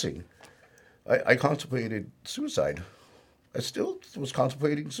depressing. I contemplated suicide. I still was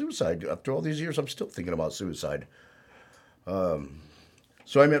contemplating suicide. After all these years, I'm still thinking about suicide.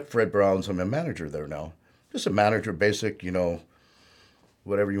 So I met Fred Brown's. I'm a manager there now. Just a manager, basic,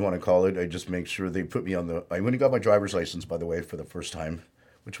 whatever you want to call it. I just make sure they put me on I went and got my driver's license, by the way, for the first time,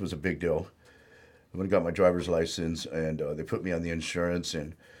 which was a big deal. I went and got my driver's license, and they put me on the insurance,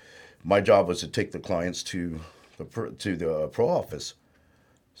 and my job was to take the clients to the pro office.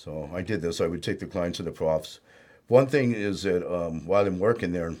 So I did this. I would take the clients to the pro office. One thing is that while I'm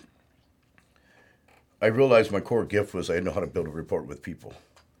working there, I realized my core gift was I know how to build a rapport with people,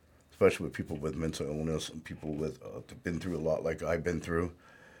 especially with people with mental illness and people with been through a lot like I've been through.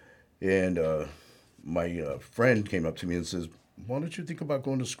 And my friend came up to me and says, why don't you think about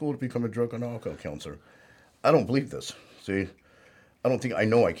going to school to become a drug and alcohol counselor? I don't believe this. See, I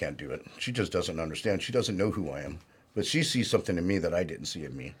know I can't do it. She just doesn't understand. She doesn't know who I am. But she sees something in me that I didn't see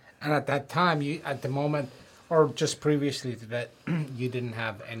in me. And at that time, at the moment, or just previously to that, you didn't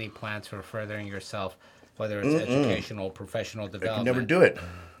have any plans for furthering yourself, whether it's educational, professional development. I could never do it.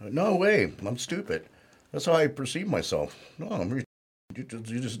 No way. I'm stupid. That's how I perceive myself. No, you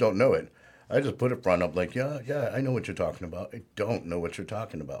just don't know it. I just put it front up like, yeah, I know what you're talking about. I don't know what you're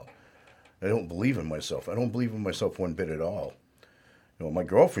talking about. I don't believe in myself. I don't believe in myself one bit at all. My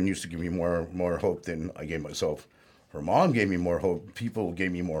girlfriend used to give me more hope than I gave myself. Her mom gave me more hope. People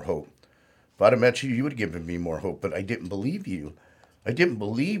gave me more hope. If I'd have met you, you would have given me more hope. But I didn't believe you. I didn't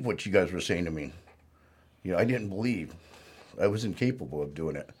believe what you guys were saying to me. I didn't believe. I was incapable of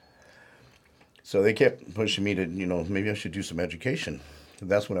doing it. So they kept pushing me to, maybe I should do some education. And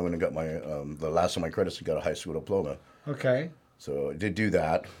that's when I went and got my, the last of my credits and got a high school diploma. Okay. So I did do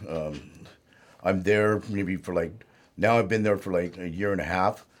that. I'm there maybe now I've been there for like a year and a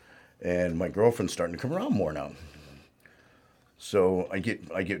half, and my girlfriend's starting to come around more now. So I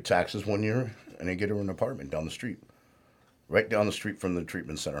get taxes one year, and I get her an apartment down the street, right down the street from the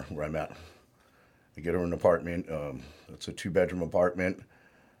treatment center where I'm at. I get her an apartment. It's a 2-bedroom apartment.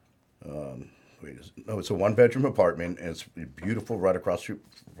 It's a 1-bedroom apartment, and it's beautiful right across the street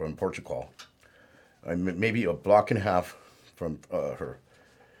from Portugal. I'm maybe a block and a half from her.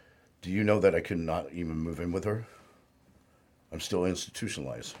 Do you know that I could not even move in with her? I'm still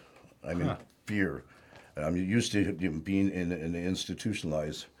institutionalized. I'm in fear. I'm used to being in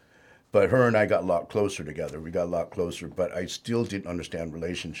institutionalized. But her and I got a lot closer together. We got a lot closer, but I still didn't understand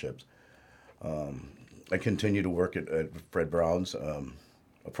relationships. I continued to work at Fred Brown's.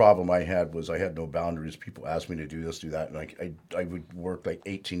 A problem I had was I had no boundaries. People asked me to do this, do that, and I would work like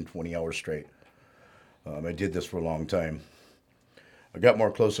 18, 20 hours straight. I did this for a long time. I got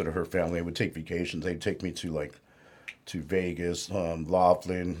more closer to her family. I would take vacations. They'd take me to Vegas,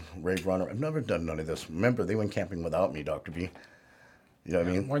 Laughlin, Rave Runner. I've never done none of this. Remember, they went camping without me, Dr. B. You know what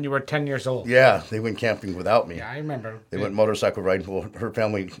I mean? When you were 10 years old. Yeah, they went camping without me. Yeah, I remember. They went motorcycle riding. Well, her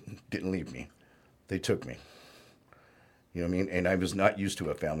family didn't leave me. They took me. You know what I mean? And I was not used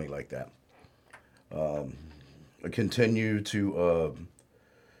to a family like that. I continued to,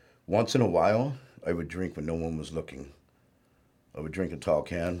 once in a while, I would drink when no one was looking. I would drink a tall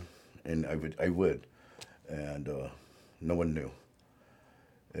can, and I would. And no one knew.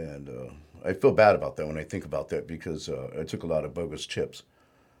 And I feel bad about that when I think about that because I took a lot of bogus chips.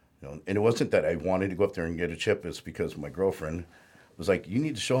 And it wasn't that I wanted to go up there and get a chip. It's because my girlfriend was like, you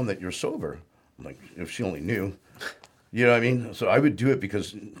need to show them that you're sober. I'm like, if she only knew. You know what I mean? So I would do it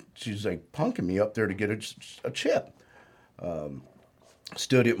because she's like punking me up there to get a chip.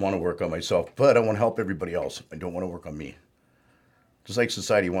 Still didn't want to work on myself, but I want to help everybody else. I don't want to work on me. Just like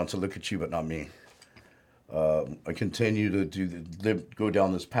society wants to look at you, but not me. I continue to go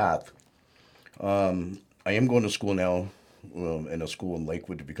down this path. I am going to school now, in a school in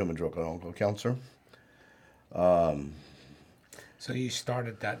Lakewood to become a drug and alcohol counselor. So you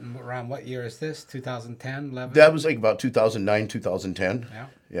started that around what year is this? 2010, 11? That was like about 2009, 2010. Yeah.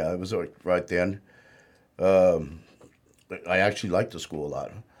 Yeah, it was right then. I actually liked the school a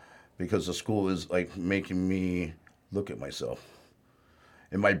lot because the school is like making me look at myself.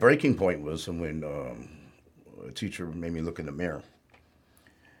 And my breaking point was when a teacher made me look in the mirror.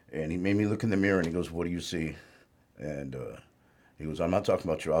 And he made me look in the mirror and he goes, what do you see? And he goes, I'm not talking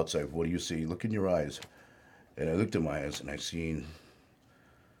about your outside. What do you see? Look in your eyes. And I looked in my eyes and I seen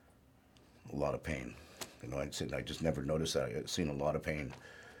a lot of pain. I just never noticed that. I'd seen a lot of pain.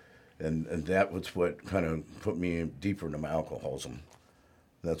 And that was what kind of put me deeper into my alcoholism.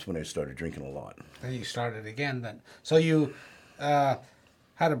 That's when I started drinking a lot. Then you started again then. So you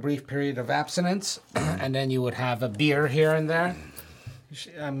had a brief period of abstinence, and then you would have a beer here and there.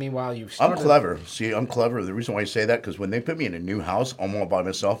 Meanwhile, you started... I'm clever. See, I'm clever. The reason why I say that, because when they put me in a new house, I'm all by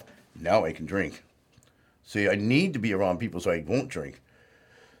myself. Now I can drink. See, I need to be around people so I won't drink.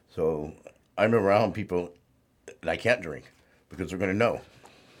 So I'm around people and I can't drink because they're going to know.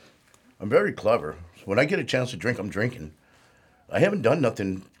 I'm very clever. So when I get a chance to drink, I'm drinking. I haven't done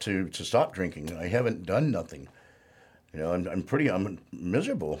nothing to stop drinking. I haven't done nothing. I'm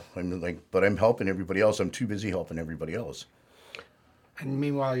miserable. But I'm helping everybody else. I'm too busy helping everybody else. And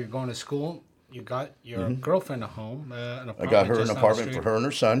meanwhile, you're going to school. You got your girlfriend a home, an apartment. I got her an apartment for her and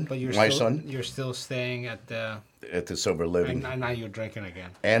her son, but my son. But you're still staying at the Sober Living. And now you're drinking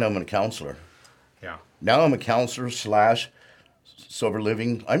again. And I'm a counselor. Yeah. Now I'm a counselor / Sober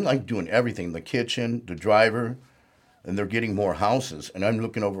Living. I'm like doing everything, the kitchen, the driver, and they're getting more houses. And I'm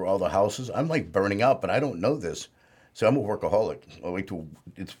looking over all the houses. I'm like burning out, but I don't know this. So I'm a workaholic.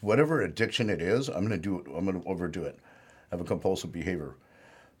 It's whatever addiction it is, I'm going to do it. I'm going to overdo it. I have a compulsive behavior.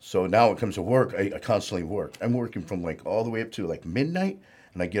 So now when it comes to work, I constantly work. I'm working from all the way up to midnight,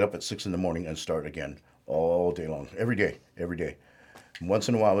 and I get up at 6 in the morning and start again all day long, every day. And once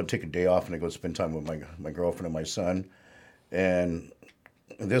in a while, I would take a day off and I go spend time with my girlfriend and my son. And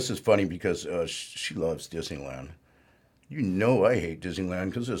this is funny because she loves Disneyland. You know I hate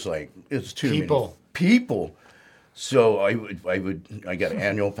Disneyland because it's like it's too many People. people. So I got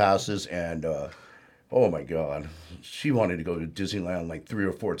annual passes and oh my God, she wanted to go to Disneyland like 3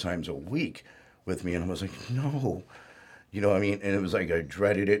 or 4 times a week with me, and I was like, no, you know what I mean? And it was like I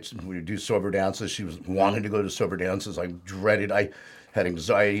dreaded it. We would do sober dances. She was wanting to go to sober dances. I dreaded. I had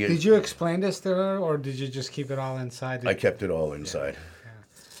anxiety. Did you explain this to her, or did you just keep it all inside? I kept it all inside.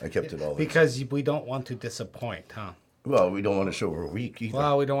 I kept it all inside. Because we don't want to disappoint, huh? Well, we don't want to show her weak either.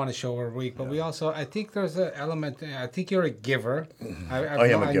 Well, we don't want to show we're weak, but we also, I think there's an element, I think you're a giver. I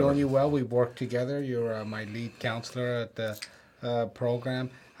am a I giver. know you well. We work together. You're my lead counselor at the program.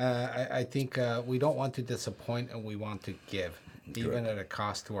 I think we don't want to disappoint, and we want to give, even at a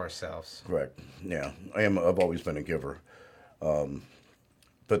cost to ourselves. Correct. Yeah, I've always been a giver.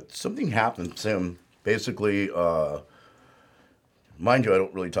 But something happened, Sam. Basically, mind you, I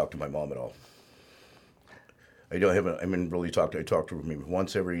don't really talk to my mom at all. I haven't really talked. I talk to her maybe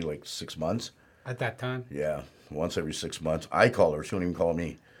once every like 6 months. At that time? Yeah, once every 6 months. I call her. She don't even call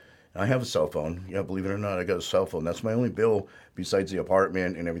me. I have a cell phone. Yeah, believe it or not, I got a cell phone. That's my only bill besides the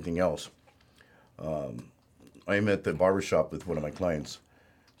apartment and everything else. I'm at the barber shop with one of my clients.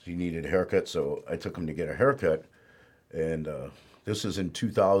 He needed a haircut, so I took him to get a haircut. And this is in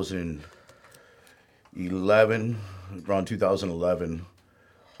 2011, around 2011.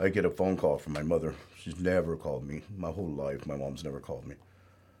 I get a phone call from my mother. She's never called me. My whole life, my mom's never called me.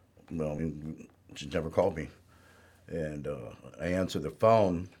 Well, I mean, she's never called me. And I answer the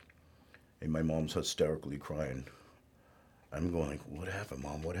phone, and my mom's hysterically crying. I'm going like, what happened,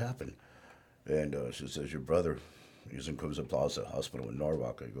 Mom? What happened? And she says, your brother, he's in Coosa Plaza Hospital in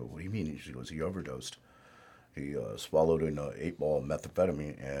Norwalk. I go, what do you mean? She goes, he overdosed. He swallowed an 8-ball of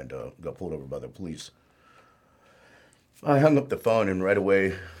methamphetamine and got pulled over by the police. I hung up the phone, and right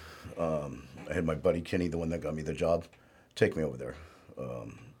away, I had my buddy Kenny, the one that got me the job, take me over there.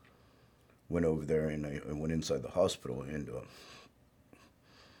 Went over there, and I went inside the hospital, and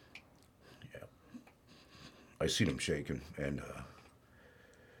yeah, I seen him shaking, and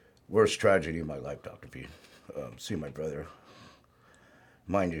worst tragedy of my life, Dr. P. Seeing my brother.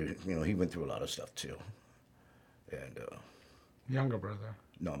 Mind you, he went through a lot of stuff too. And Younger brother.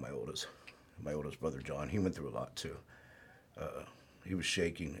 no, my oldest brother John, he went through a lot too. He was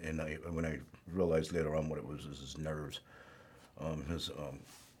shaking, and when I realized later on what it was his nerves. His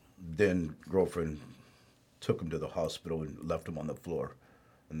then girlfriend took him to the hospital and left him on the floor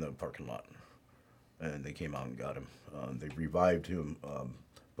in the parking lot, and they came out and got him. They revived him,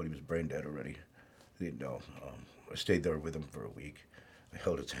 but he was brain dead already. They didn't know. I stayed there with him for a week. I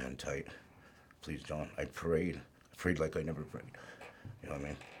held his hand tight. Please, John. I prayed. I prayed like I never prayed. You know what I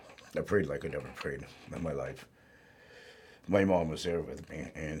mean? I prayed like I never prayed in my life. My mom was there with me,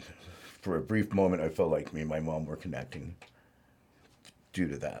 and for a brief moment, I felt like me and my mom were connecting due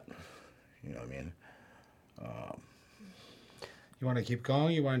to that. You know what I mean? You want to keep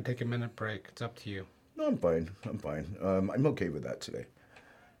going? You want to take a minute break? It's up to you. No, I'm fine. I'm fine. I'm okay with that today.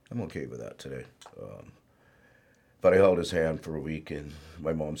 But I held his hand for a week, and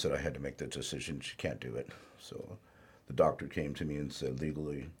my mom said I had to make the decision. She can't do it. So the doctor came to me and said,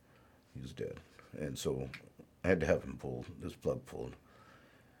 legally, he's dead. And so I had to have him pulled, his plug pulled.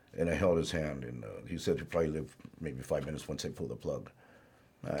 And I held his hand, and he said he'd probably live maybe 5 minutes once I pull the plug.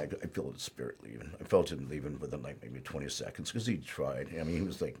 I felt his spirit leaving. I felt him leaving within like maybe 20 seconds because he tried. I mean, he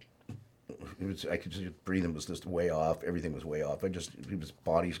was like, I could just breathe. Him was just way off. Everything was way off. His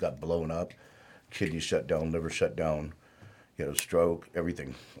body's got blown up. Kidneys shut down, liver shut down. He had a stroke,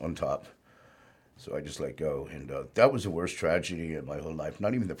 everything on top. So I just let go. And that was the worst tragedy in my whole life.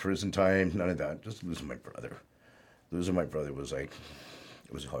 Not even the prison time, none of that. Just losing my brother. Losing my brother was like,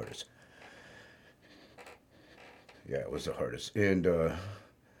 it was the hardest. Yeah, it was the hardest. And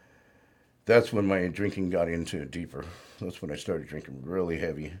that's when my drinking got into it deeper. That's when I started drinking really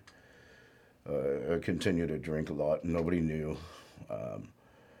heavy. I continued to drink a lot. Nobody knew.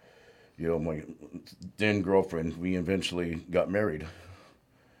 My then girlfriend, we eventually got married.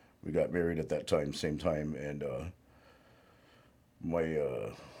 We got married at that time, same time, and my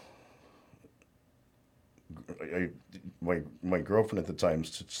girlfriend at the time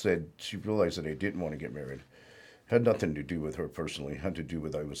said she realized that I didn't want to get married. Had nothing to do with her personally. Had to do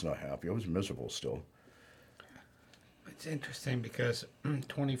with I was not happy. I was miserable still. It's interesting because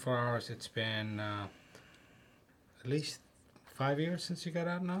 24 hours, it's been at least 5 years since you got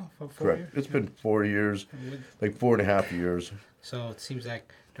out now? For 4 Correct. years? It's been 4 years, like 4.5 years. So it seems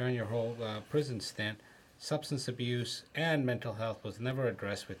like during your whole prison stint, substance abuse and mental health was never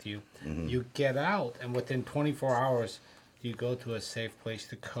addressed with you. Mm-hmm. You get out, and within 24 hours, you go to a safe place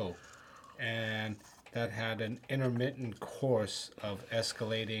to cope. And that had an intermittent course of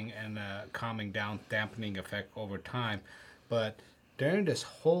escalating and calming down, dampening effect over time. But during this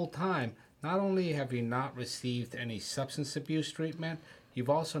whole time, not only have you not received any substance abuse treatment, you've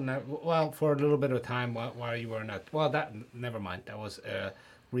also never, well, for a little bit of time while you were not, well, that, never mind, that was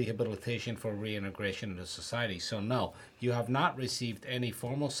rehabilitation for reintegration into society. So, no, you have not received any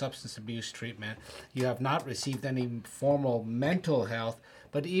formal substance abuse treatment. You have not received any formal mental health.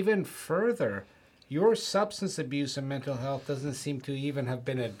 But even further, your substance abuse and mental health doesn't seem to even have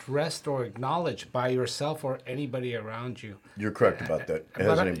been addressed or acknowledged by yourself or anybody around you. You're correct about that. It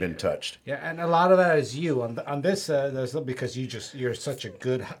hasn't even been touched. Yeah, and a lot of that is you. On this, there's because you're such a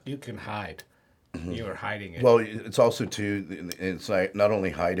good, you can hide. You're hiding it. Well, it's also too. It's like not only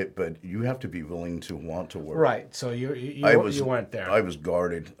hide it, but you have to be willing to want to work. Right. So you weren't there. I was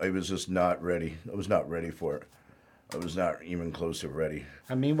guarded. I was just not ready. I was not ready for it. I was not even close to ready.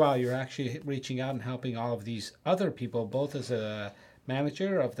 And meanwhile, you're actually reaching out and helping all of these other people, both as a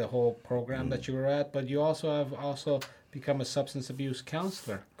manager of the whole program that you were at, but you also have become a substance abuse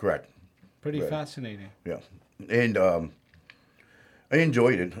counselor. Correct. Pretty fascinating. Yeah, and I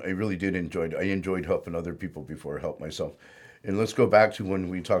enjoyed it. I really did enjoy it. I enjoyed helping other people before I helped myself. And let's go back to when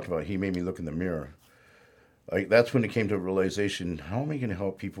we talked about he made me look in the mirror. That's when it came to a realization: how am I going to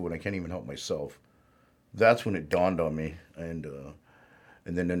help people when I can't even help myself? That's when it dawned on me, and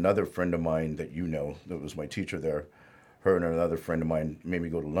then another friend of mine that that was my teacher there, her and another friend of mine made me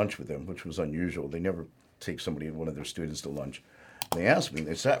go to lunch with them, which was unusual. They never take one of their students to lunch. And they asked me,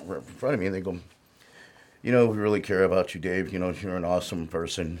 they sat right in front of me, and they go, we really care about you, Dave. You're an awesome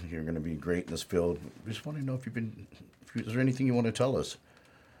person. You're going to be great in this field. We just want to know is there anything you want to tell us?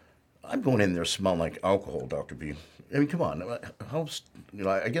 I'm going in there smelling like alcohol, Dr. B. I mean, come on.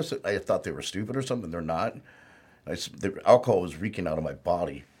 I guess I thought they were stupid or something. They're not. The alcohol was reeking out of my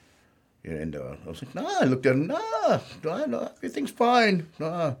body. And I was like, nah. I looked at him, nah, everything's fine.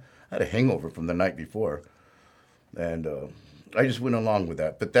 Nah. I had a hangover from the night before. And I just went along with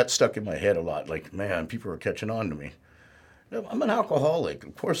that. But that stuck in my head a lot. Like, man, people are catching on to me. I'm an alcoholic.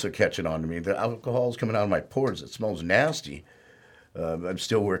 Of course they're catching on to me. The alcohol's coming out of my pores. It smells nasty. I'm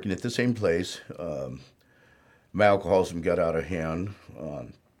still working at the same place. My alcoholism got out of hand.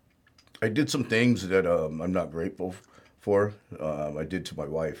 I did some things that I'm not grateful for. I did to my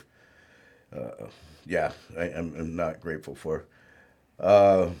wife. I'm not grateful for.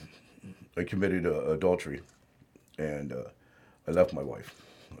 I committed adultery, and I left my wife.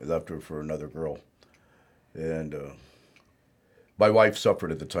 I left her for another girl. And my wife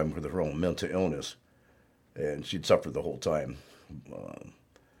suffered at the time with her own mental illness, and she'd suffered the whole time.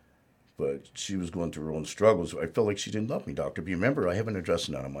 But she was going through her own struggles. I felt like she didn't love me, Dr. B. Remember, I haven't addressed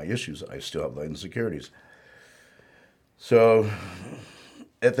none of my issues. I still have insecurities. So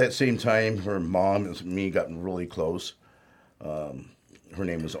at that same time, her mom and me gotten really close. Her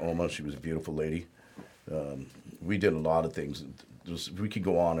name was Oma. She was a beautiful lady. We did a lot of things. We could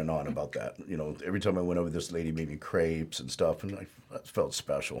go on and on about that. Every time I went over, this lady made me crepes and stuff, and I felt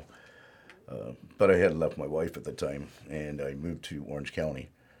special. But I had left my wife at the time, and I moved to Orange County,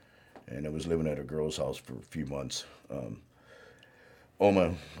 and I was living at a girl's house for a few months.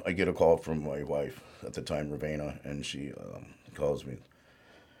 Oma, I get a call from my wife at the time, Ravana, and she calls me.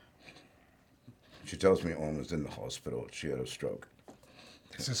 She tells me Oma's in the hospital. She had a stroke.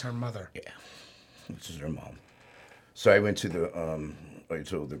 This is her mother. Yeah, this is her mom. So I went to I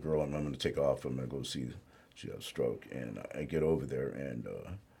told the girl I'm going to take off. I'm going to go see. She had a stroke, and I get over there, and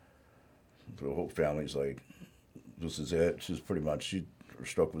the whole family's like, "This is it." She's pretty much. Her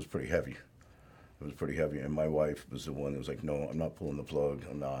stroke was pretty heavy. It was pretty heavy, and my wife was the one that was like, "No, I'm not pulling the plug.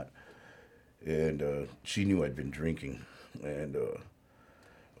 I'm not." And she knew I'd been drinking, and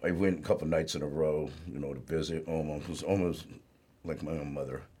I went a couple nights in a row, to visit Oma, because Oma's like my own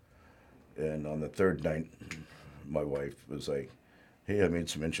mother. And on the third night, my wife was like, "Hey, I made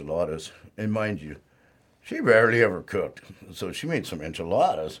some enchiladas." And mind you, she rarely ever cooked. So she made some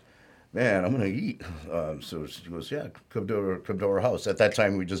enchiladas. Man, I'm going to eat. So she goes, "Yeah, come to our house." At that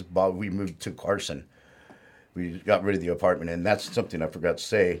time, we moved to Carson. We got rid of the apartment. And that's something I forgot to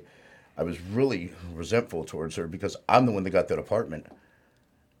say. I was really resentful towards her because I'm the one that got that apartment.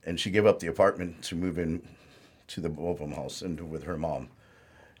 And she gave up the apartment to move in to the mobile house and with her mom.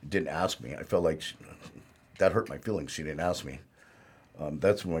 Didn't ask me. I felt like that hurt my feelings. She didn't ask me.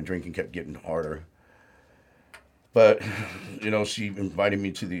 That's when my drinking kept getting harder. But, she invited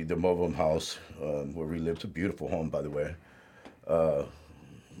me to the mobile house where we lived. A beautiful home, by the way.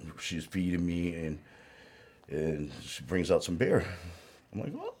 She's feeding me, and she brings out some beer. I'm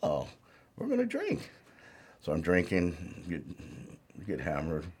like, "Oh, we're going to drink." So I'm drinking, get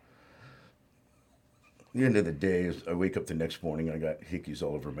hammered. At the end of the day, I wake up the next morning, I got hickeys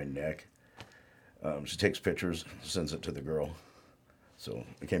all over my neck. She takes pictures, sends it to the girl. So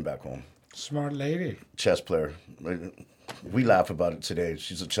I came back home. Smart lady. Chess player. We laugh about it today.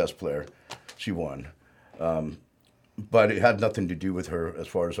 She's a chess player. She won. But it had nothing to do with her as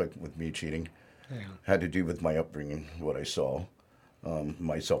far as like with me cheating. Yeah. It had to do with my upbringing, what I saw,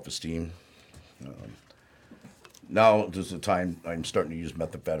 my self-esteem. Now this is the time I'm starting to use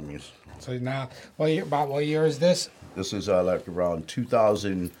methamphetamines. So now, about what year is this? This is like around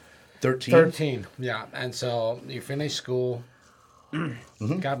 2013. 13. Yeah. And so you finished school,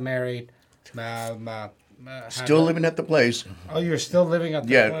 got married. Still living at the place. Oh, you're still living at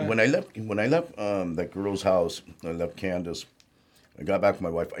the Yeah, place? when I left that girl's house, I left Candace. I got back with my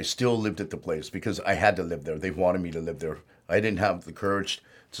wife. I still lived at the place because I had to live there. They wanted me to live there. I didn't have the courage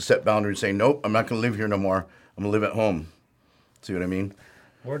to set boundaries and say, nope, I'm not going to live here no more. I'm going to live at home. See what I mean?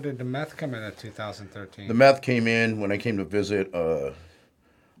 Where did the meth come in at 2013? The meth came in when I came to visit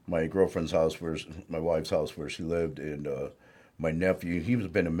my girlfriend's house, my wife's house where she lived, and my nephew. He was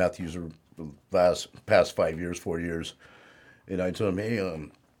been a meth user the past 5 years, 4 years. And I told him, hey,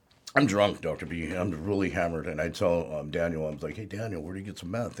 I'm drunk, Dr. B. I'm really hammered. And I tell Daniel, I was like, hey, Daniel, where do you get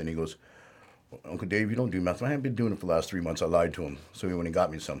some meth? And he goes, Uncle Dave, you don't do meth. I haven't been doing it for the last 3 months. I lied to him. So he went and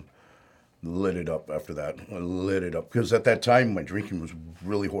got me some. Lit it up after that. I lit it up. Because at that time, my drinking was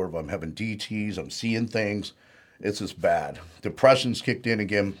really horrible. I'm having DTs. I'm seeing things. It's just bad. Depression's kicked in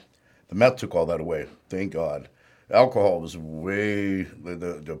again. The meth took all that away. Thank God. Alcohol was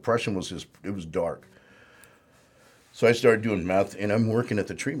the depression was just, it was dark. So I started doing meth, and I'm working at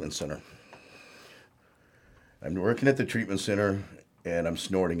the treatment center. I'm working at the treatment center, and I'm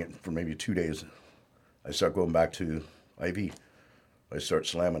snorting it for maybe 2 days. I start going back to IV. I start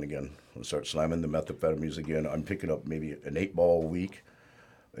slamming again. I start slamming the methamphetamines again. I'm picking up maybe an 8-ball a week,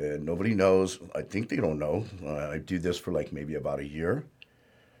 and nobody knows. I think they don't know. I do this for like maybe about a year.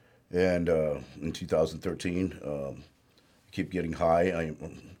 And in 2013, I keep getting high.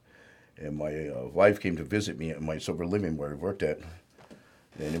 And my wife came to visit me at my sober living where I worked at.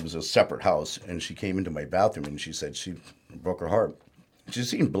 And it was a separate house. And she came into my bathroom and she said she broke her heart. She's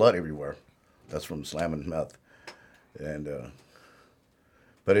seen blood everywhere. That's from slamming meth. And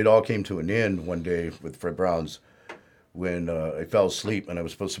but it all came to an end one day with Fred Brown's when I fell asleep and I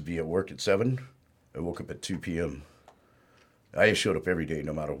was supposed to be at work at 7. I woke up at 2 p.m. I showed up every day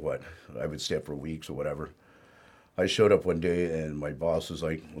no matter what. I would stay up for weeks or whatever. I showed up one day and my boss was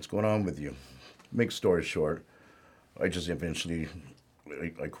like, what's going on with you? Make story short, I just eventually,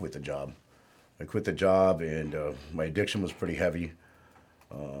 I quit the job. I quit the job and my addiction was pretty heavy.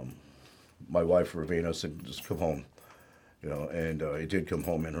 My wife, Ravena, said, just come home. You know, and I did come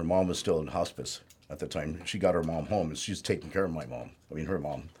home, and her mom was still in hospice at the time. She got her mom home, and she's taking care of her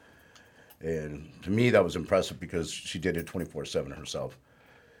mom. And to me, that was impressive because she did it 24/7 herself.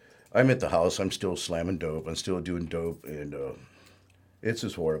 I'm at the house. I'm still slamming dope. I'm still doing dope, and it's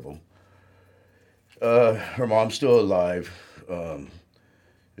just horrible. Her mom's still alive.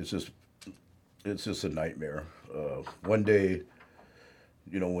 It's just a nightmare. One day,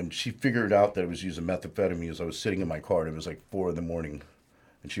 you know, when she figured out that I was using methamphetamines, I was sitting in my car, and it was like 4 in the morning.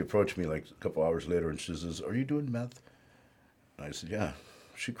 And she approached me like a couple hours later, and she says, are you doing meth? And I said, yeah.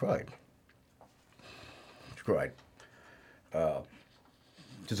 She cried. She cried.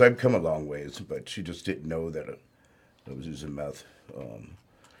 Because I've come a long ways, but she just didn't know that I was using meth.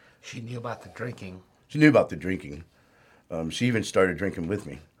 She knew about the drinking. She knew about the drinking. She even started drinking with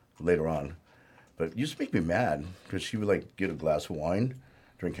me later on. But it used to make me mad because she would like get a glass of wine,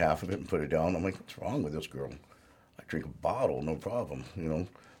 drink half of it and put it down. I'm like, what's wrong with this girl? I drink a bottle, no problem. You know,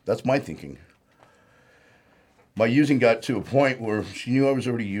 that's my thinking. My using got to a point where she knew I was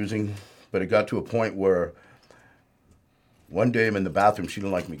already using, but it got to a point where one day I'm in the bathroom. She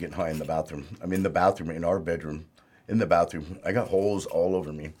didn't like me getting high in the bathroom. I'm in the bathroom, in our bedroom, in the bathroom. I got holes all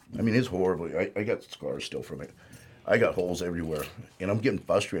over me. I mean, it's horrible. I got scars still from it. I got holes everywhere. And I'm getting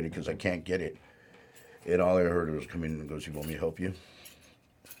frustrated because I can't get it. And all I heard was come in and goes, you want me to help you?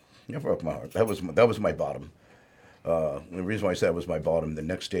 That broke my heart. That was my bottom. The reason why I said it was my bottom, the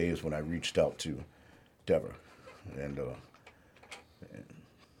next day is when I reached out to Deborah. And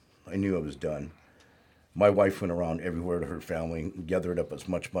I knew I was done. My wife went around everywhere to her family, gathered up as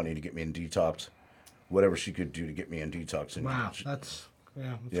much money to get me in detox, whatever she could do to get me in detox. And Wow, that's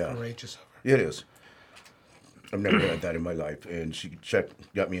courageous of her. It is. I've never had that in my life. And she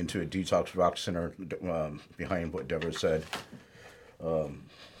got me into a detox rock center behind what Deborah said. And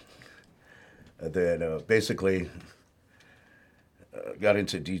then basically, got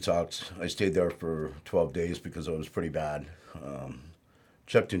into detox. I stayed there for 12 days because it was pretty bad.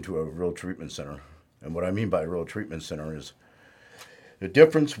 Checked into a rural treatment center. And what I mean by a rural treatment center is the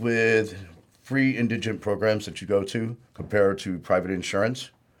difference with free indigent programs that you go to compared to private insurance.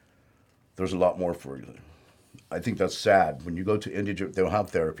 There's a lot more for you. I think that's sad. When you go to indigent, they don't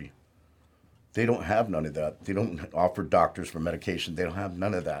have therapy. They don't have none of that. They don't offer doctors for medication. They don't have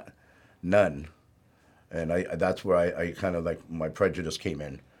none of that. None. And that's where I kind of like my prejudice came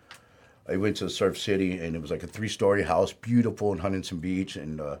in. I went to Surf City, and it was like a 3-story house, beautiful in Huntington Beach,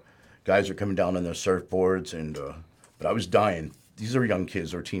 and guys are coming down on their surfboards, and but I was dying. These are young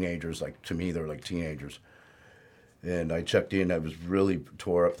kids, they're teenagers. Like to me, they're like teenagers. And I checked in. I was really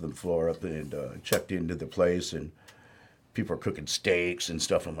tore up the floor up, and checked into the place, and people are cooking steaks and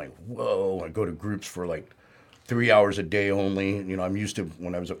stuff. I'm like, whoa! I go to groups for like 3 hours a day only. You know, I'm used to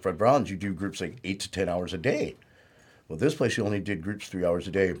when I was at Fred Brown's, you do groups like 8 to 10 hours a day. Well, this place you only did groups 3 hours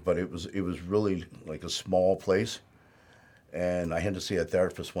a day, but it was really like a small place, and I had to see a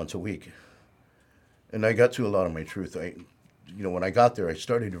therapist once a week. And I got to a lot of my truth. When I got there, I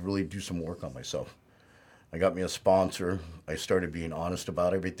started to really do some work on myself. I got me a sponsor. I started being honest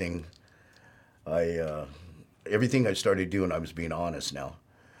about everything. Everything I started doing, I was being honest now.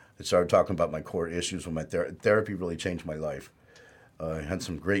 I started talking about my core issues with my therapy. Really changed my life. I had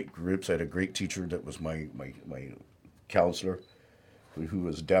some great groups. I had a great teacher that was my counselor, who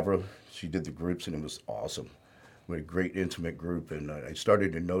was Deborah. She did the groups, and it was awesome. We had a great intimate group, and I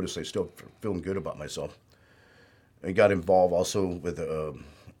started to notice I still feeling good about myself. I got involved also with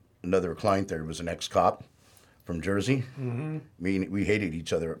another client there. He was an ex-cop from Jersey. Mm-hmm. We hated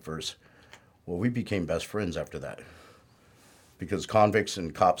each other at first. Well, we became best friends after that because convicts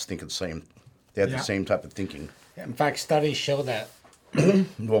and cops think it's the same. They have the same type of thinking. In fact, studies show that.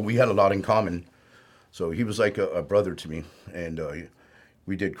 Well, we had a lot in common. So he was like a brother to me, and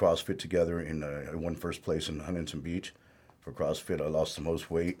we did CrossFit together. I won first place in Huntington Beach for CrossFit. I lost the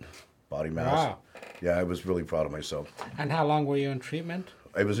most weight, body mass. Wow. Yeah, I was really proud of myself. And how long were you in treatment?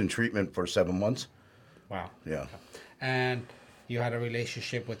 I was in treatment for 7 months. Wow. Yeah. And you had a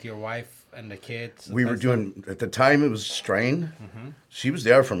relationship with your wife and the kids? We were doing, at the time it was strain. Mm-hmm. She was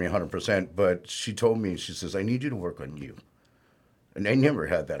there for me 100%, but she told me, she says, I need you to work on you. And I never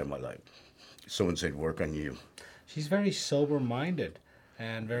had that in my life. Someone said, work on you. She's very sober-minded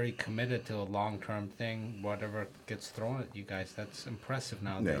and very committed to a long-term thing, whatever gets thrown at you guys. That's impressive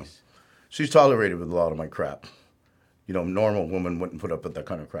nowadays. Yeah. She's tolerated with a lot of my crap. You know, normal woman wouldn't put up with that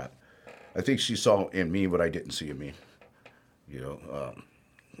kind of crap. I think she saw in me what I didn't see in me. You know,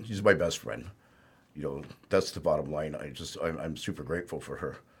 she's my best friend. You know, that's the bottom line. I'm super grateful for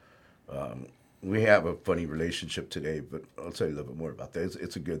her. We have a funny relationship today, but I'll tell you a little bit more about that.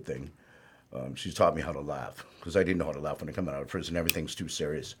 It's a good thing. She's taught me how to laugh, because I didn't know how to laugh when I come out of prison. Everything's too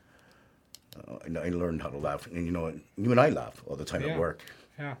serious. I learned how to laugh. And you know what? You and I laugh all the time at work.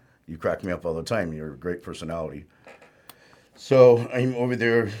 Yeah. You crack me up all the time. You're a great personality. So I'm over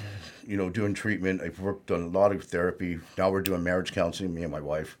there, you know, doing treatment. I've worked on a lot of therapy. Now we're doing marriage counseling, me and my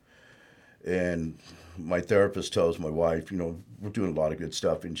wife. And my therapist tells my wife, you know, we're doing a lot of good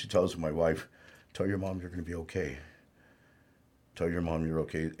stuff. And she tells my wife, tell your mom you're going to be okay. Tell your mom you're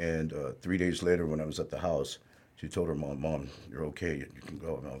okay. And 3 days later, when I was at the house, she told her mom, you're okay. You can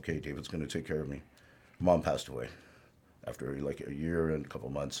go. I'm okay. David's going to take care of me. Mom passed away after like a year and a couple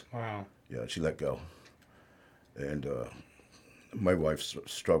months. Wow. Yeah, she let go. And my wife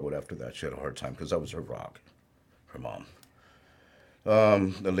struggled after that. She had a hard time because that was her rock, her mom.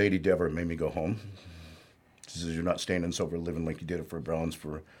 The lady, Deborah, made me go home. She says, you're not staying in sober living like you did it for Browns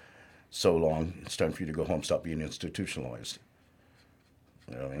for so long. It's time for you to go home, stop being institutionalized.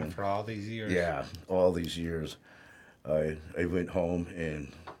 You know what I mean? For all these years. Yeah, all these years. I went home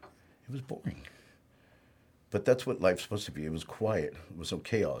and it was boring. But that's what life's supposed to be. It was quiet. It was no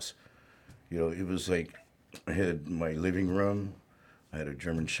chaos. You know, it was like I had my living room. I had a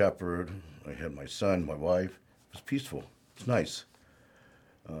German Shepherd. I had my son, my wife. It was peaceful. It's nice.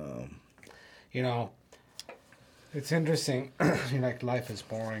 You know, it's interesting. Like, life is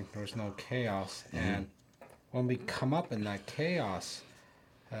boring. There's no chaos. Mm-hmm. And when we come up in that chaos,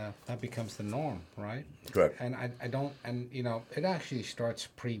 that becomes the norm, right? Correct. And I don't, and you know, it actually starts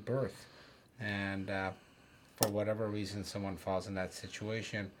pre-birth. And for whatever reason someone falls in that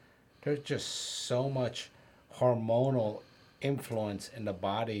situation, there's just so much hormonal influence in the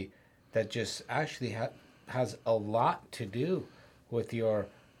body that just actually has a lot to do with your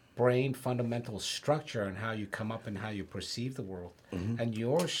brain fundamental structure and how you come up and how you perceive the world. Mm-hmm. And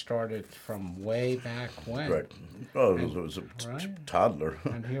yours started from way back when. Right. Oh, it was a toddler.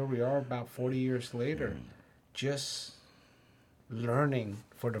 And here we are about 40 years later, just learning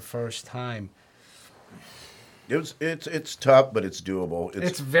for the first time? It's tough, but it's doable.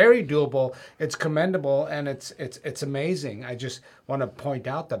 It's very doable. It's commendable, and it's amazing. I just want to point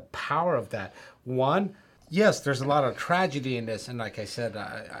out the power of that. One, yes, there's a lot of tragedy in this, and like I said,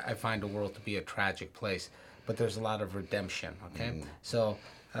 I find the world to be a tragic place. But there's a lot of redemption. Okay, so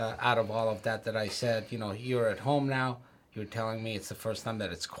out of all of that I said, you're at home now. You're telling me it's the first time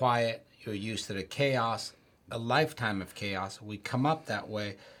that it's quiet. You're used to the chaos, a lifetime of chaos. We come up that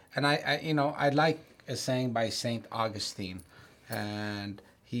way, and I like a saying by Saint Augustine, and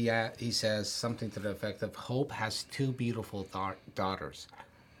he says something to the effect of, hope has two beautiful daughters,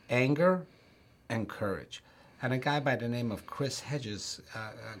 anger and courage. And a guy by the name of Chris Hedges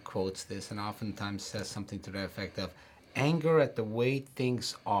quotes this and oftentimes says something to the effect of, anger at the way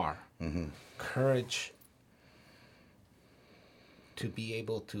things are, courage to be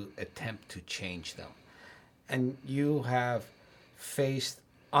able to attempt to change them. And you have faced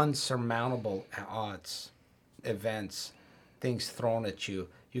unsurmountable odds, events, things thrown at you.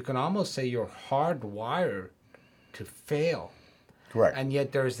 You can almost say you're hardwired to fail. Correct. And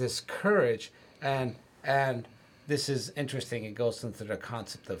yet there's this courage, and this is interesting. It goes into the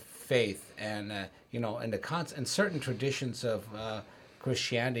concept of faith, and in certain traditions of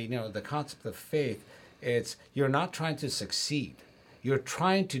Christianity, the concept of faith, it's you're not trying to succeed. You're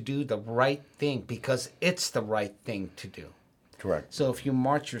trying to do the right thing because it's the right thing to do. Correct. So if you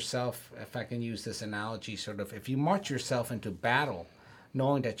march yourself, if I can use this analogy, if you march yourself into battle,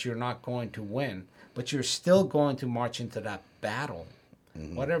 knowing that you're not going to win, but you're still going to march into that battle,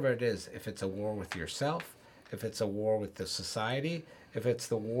 whatever it is, if it's a war with yourself, if it's a war with the society, if it's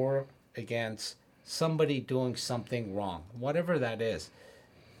the war against somebody doing something wrong, whatever that is,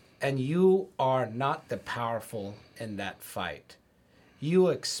 and you are not the powerful in that fight, you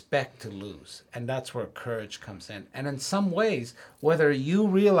expect to lose. And that's where courage comes in. And in some ways, whether you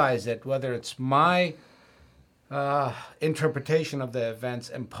realize it, whether it's my interpretation of the events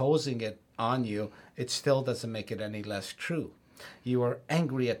imposing it on you, it still doesn't make it any less true. You were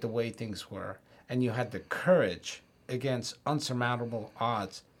angry at the way things were, and you had the courage against unsurmountable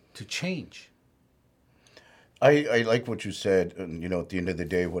odds to change. I like what you said, and at the end of the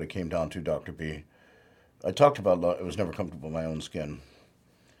day, what it came down to, Dr. B, I talked about I was never comfortable in my own skin.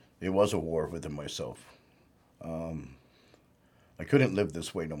 It was a war within myself. I couldn't live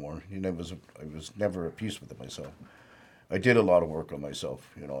this way no more. I was never at peace with myself. I did a lot of work on myself.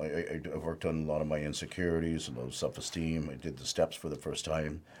 I worked on a lot of my insecurities, a lot of self-esteem. I did the steps for the first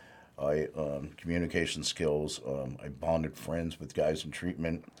time. Communication skills. I bonded friends with guys in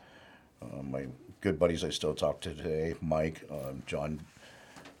treatment. My good buddies I still talk to today, Mike, John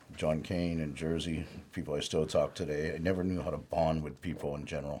Kane in Jersey, people I still talk today. I never knew how to bond with people in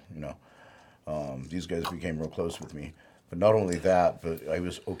general, These guys became real close with me. But not only that, but I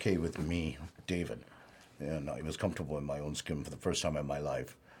was okay with me, David. And I was comfortable in my own skin for the first time in my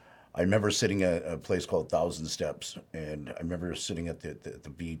life. I remember sitting at a place called Thousand Steps, and I remember sitting at the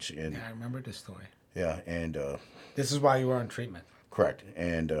beach. And Yeah, I remember this story. yeah, and This is why you were on treatment. correct.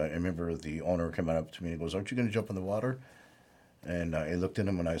 And I remember the owner coming up to me and goes, "Aren't you going to jump in the water?" And I looked at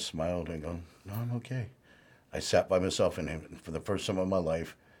him and I smiled and go, "No, I'm okay." I sat by myself, and for the first time in my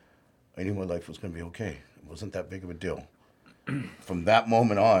life, I knew my life was going to be okay. It wasn't that big of a deal. From that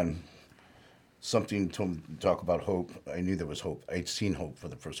moment on, something to talk about hope. I knew there was hope. I'd seen hope for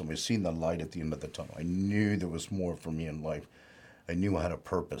the first time. I'd seen the light at the end of the tunnel. I knew there was more for me in life. I knew I had a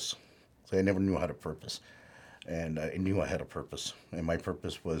purpose. So I never knew I had a purpose. And I knew I had a purpose. And my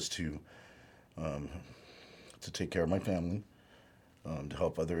purpose was to take care of my family, to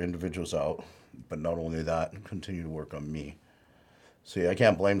help other individuals out, but not only that, continue to work on me. See, I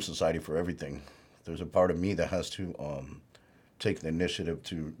can't blame society for everything. There's a part of me that has to take the initiative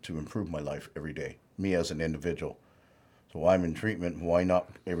to improve my life every day, me as an individual. So while I'm in treatment, why not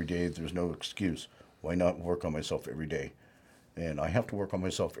every day? There's no excuse. Why not work on myself every day? And I have to work on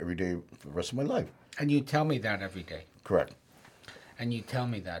myself every day for the rest of my life. And you tell me that every day. Correct. And you tell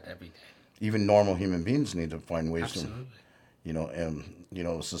me that every day. Even normal human beings need to find ways Absolutely.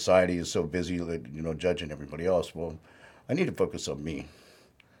 and society is so busy, judging everybody else. Well, I need to focus on me.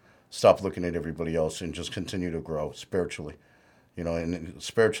 Stop looking at everybody else and just continue to grow spiritually. And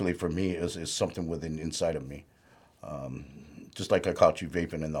spiritually for me is something within inside of me. Just like I caught you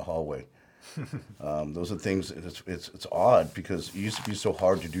vaping in the hallway. Those are things. It's odd because it used to be so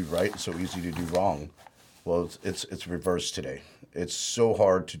hard to do right and so easy to do wrong. Well, it's reversed today. It's so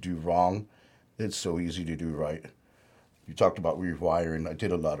hard to do wrong. It's so easy to do right. You talked about rewiring. I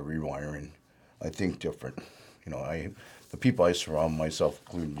did a lot of rewiring. I think different. The people I surround myself,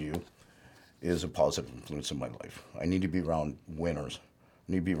 including you, is a positive influence in my life. I need to be around winners.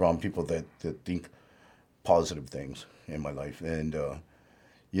 I need to be around people that think positive things in my life. And,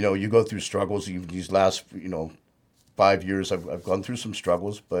 you go through struggles. These last, 5 years, I've gone through some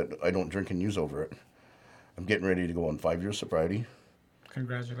struggles, but I don't drink and use over it. I'm getting ready to go on 5 years sobriety.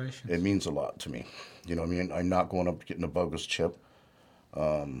 Congratulations. It means a lot to me. You know what I mean? I'm not going up getting a bogus chip.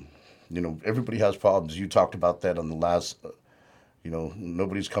 Everybody has problems. You talked about that on the last,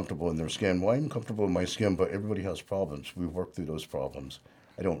 nobody's comfortable in their skin. Well, I'm comfortable in my skin, but everybody has problems. We work through those problems.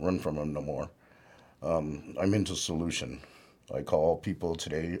 I don't run from them no more. I'm into solution. I call people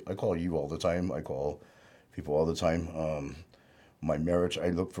today. I call you all the time. I call people all the time. My marriage, I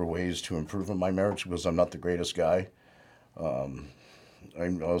look for ways to improve in my marriage because I'm not the greatest guy.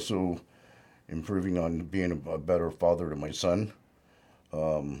 I'm also improving on being a better father to my son.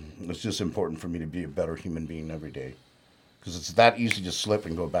 It's just important for me to be a better human being every day because it's that easy to slip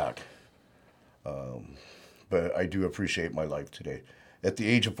and go back. But I do appreciate my life today. At the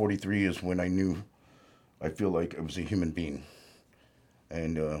age of 43 is when I feel like I was a human being.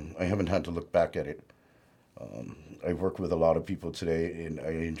 And I haven't had to look back at it. I work with a lot of people today, and I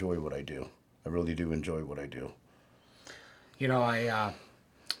enjoy what I do. I really do enjoy what I do. I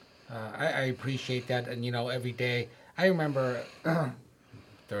appreciate that, and every day I remember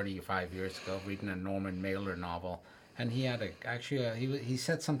 35 years ago reading a Norman Mailer novel, and he had he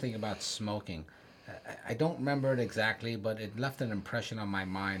said something about smoking. I don't remember it exactly, but it left an impression on my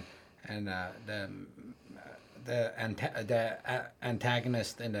mind. And the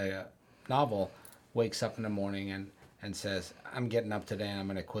antagonist in the novel wakes up in the morning and says, "I'm getting up today and I'm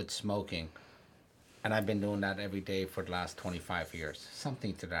going to quit smoking." And I've been doing that every day for the last 25 years,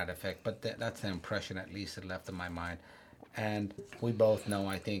 something to that effect. But that's the impression, at least, it left in my mind. And we both know,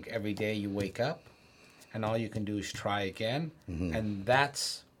 I think, every day you wake up and all you can do is try again. Mm-hmm. And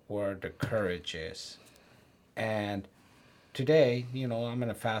that's where the courage is. And today, I'm going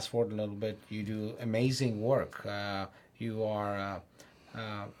to fast forward a little bit. You do amazing work. You are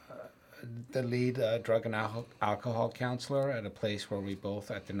the lead drug and alcohol counselor at a place where we both,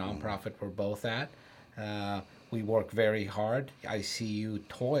 at the nonprofit we're both at. We work very hard. I see you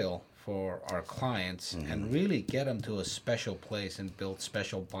toil for our clients and really get them to a special place and build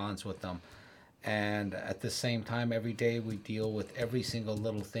special bonds with them. And at the same time, every day we deal with every single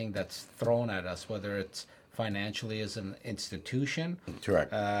little thing that's thrown at us, whether it's financially as an institution,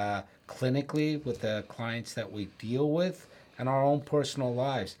 Correct. Clinically with the clients that we deal with, and our own personal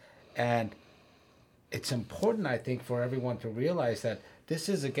lives. And it's important, I think, for everyone to realize that this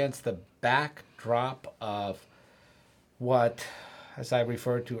is against the backdrop of what, as I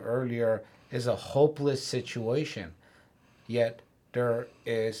referred to earlier, is a hopeless situation. Yet there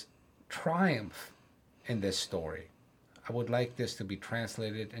is triumph in this story. I would like this to be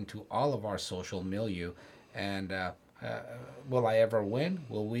translated into all of our social milieu. And will I ever win?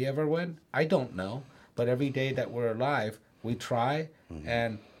 Will we ever win? I don't know. But every day that we're alive, we try.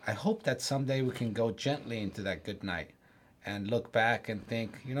 And I hope that someday we can go gently into that good night and look back and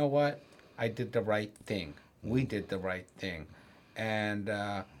think, you know what? I did the right thing. We did the right thing. And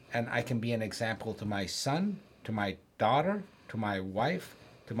I can be an example to my son, to my daughter, to my wife,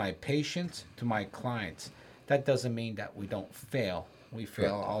 to my patients, to my clients. That doesn't mean that we don't fail. We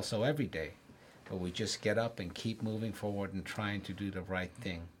fail also every day. But we just get up and keep moving forward and trying to do the right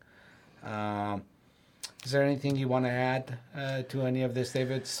thing. Is there anything you want to add to any of this,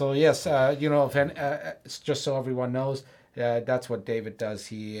 David? So yes, just so everyone knows, that's what David does.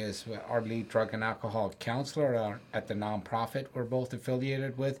 He is our lead drug and alcohol counselor at the nonprofit we're both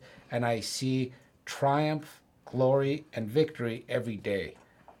affiliated with, and I see triumph, glory, and victory every day.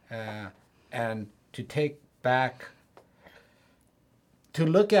 And to take back, to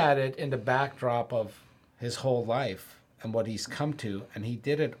look at it in the backdrop of his whole life and what he's come to, and he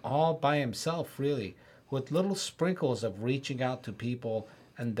did it all by himself, really, with little sprinkles of reaching out to people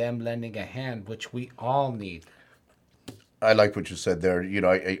and them lending a hand, which we all need. I like what you said there.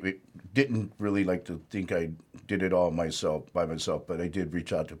 I didn't really like to think I did it all by myself, but I did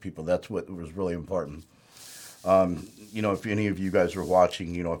reach out to people. That's what was really important. If any of you guys are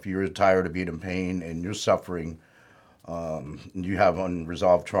watching, if you're tired of being in pain and you're suffering, you have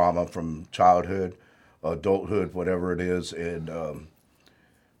unresolved trauma from childhood, adulthood, whatever it is, and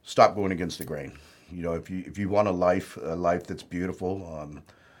stop going against the grain. If you want a life that's beautiful,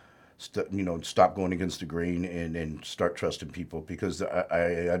 stop going against the grain and start trusting people, because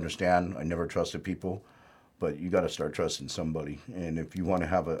I understand I never trusted people, but you got to start trusting somebody. And if you want to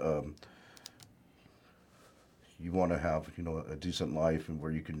have a decent life and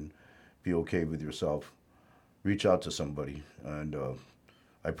where you can be okay with yourself, reach out to somebody. And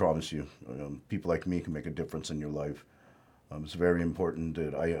I promise you, people like me can make a difference in your life. It's very important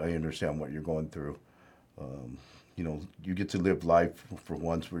that I understand what you're going through. You get to live life for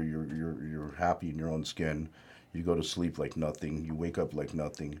once where you're happy in your own skin. You go to sleep like nothing. You wake up like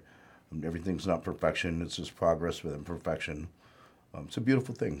nothing. Everything's not perfection. It's just progress with imperfection. It's a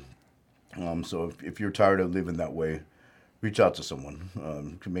beautiful thing. So if you're tired of living that way, reach out to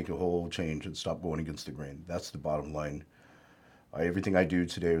someone. Can make a whole change and stop going against the grain. That's the bottom line. Everything I do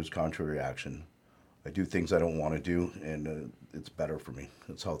today is contrary action. I do things I don't want to do, and it's better for me.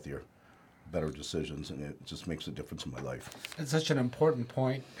 It's healthier, better decisions, and it just makes a difference in my life. It's such an important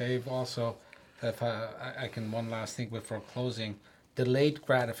point, Dave. Also, if I can, one last thing before closing, delayed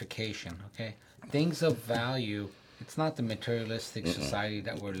gratification. Okay, things of value. It's not the materialistic society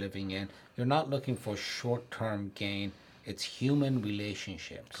that we're living in. You're not looking for short-term gain. It's human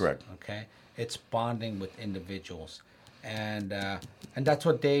relationships. Correct. Okay, it's bonding with individuals, and that's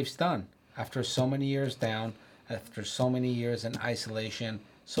what Dave's done. After so many years down, after so many years in isolation,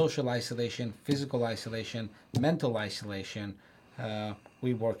 social isolation, physical isolation, mental isolation,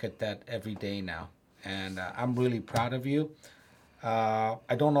 we work at that every day now. And I'm really proud of you.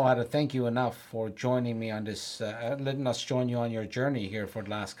 I don't know how to thank you enough for joining me on this, letting us join you on your journey here for the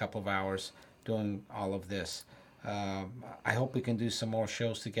last couple of hours doing all of this. I hope we can do some more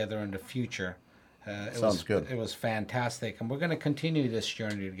shows together in the future. Sounds good. It was fantastic. And we're going to continue this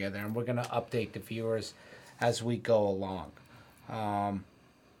journey together, and we're going to update the viewers as we go along. I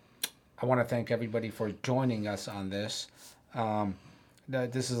want to thank everybody for joining us on this.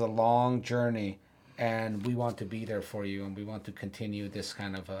 This is a long journey, and we want to be there for you, and we want to continue this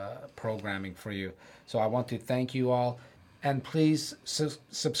kind of programming for you. So I want to thank you all. And please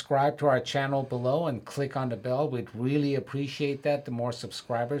subscribe to our channel below and click on the bell. We'd really appreciate that. The more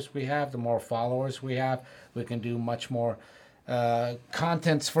subscribers we have, the more followers we have, we can do much more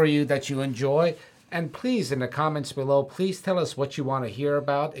contents for you that you enjoy. And please, in the comments below, please tell us what you want to hear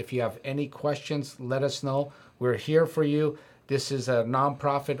about. If you have any questions, let us know. We're here for you. This is a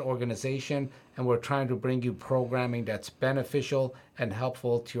nonprofit organization, and we're trying to bring you programming that's beneficial and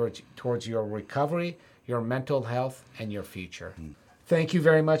helpful towards your recovery, your mental health, and your future. Thank you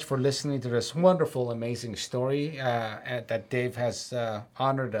very much for listening to this wonderful, amazing story that Dave has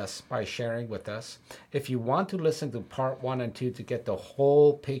honored us by sharing with us. If you want to listen to part 1 and 2 to get the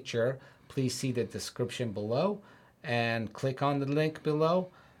whole picture, please see the description below and click on the link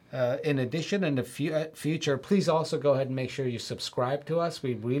below. In addition, in the future, please also go ahead and make sure you subscribe to us.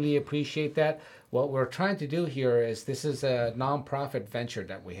 We really appreciate that. What we're trying to do here is, this is a nonprofit venture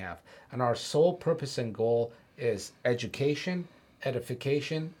that we have, and our sole purpose and goal is education,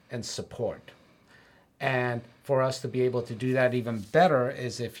 edification, and support. And for us to be able to do that even better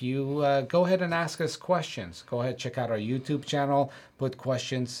is if you go ahead and ask us questions. Go ahead, check out our YouTube channel, put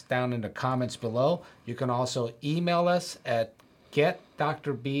questions down in the comments below. You can also email us at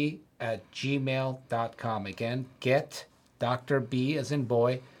getdrb@gmail.com. Again, getdrb as in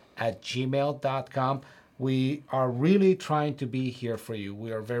boy @gmail.com. We are really trying to be here for you.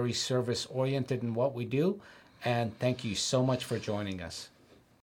 We are very service oriented in what we do. And thank you so much for joining us.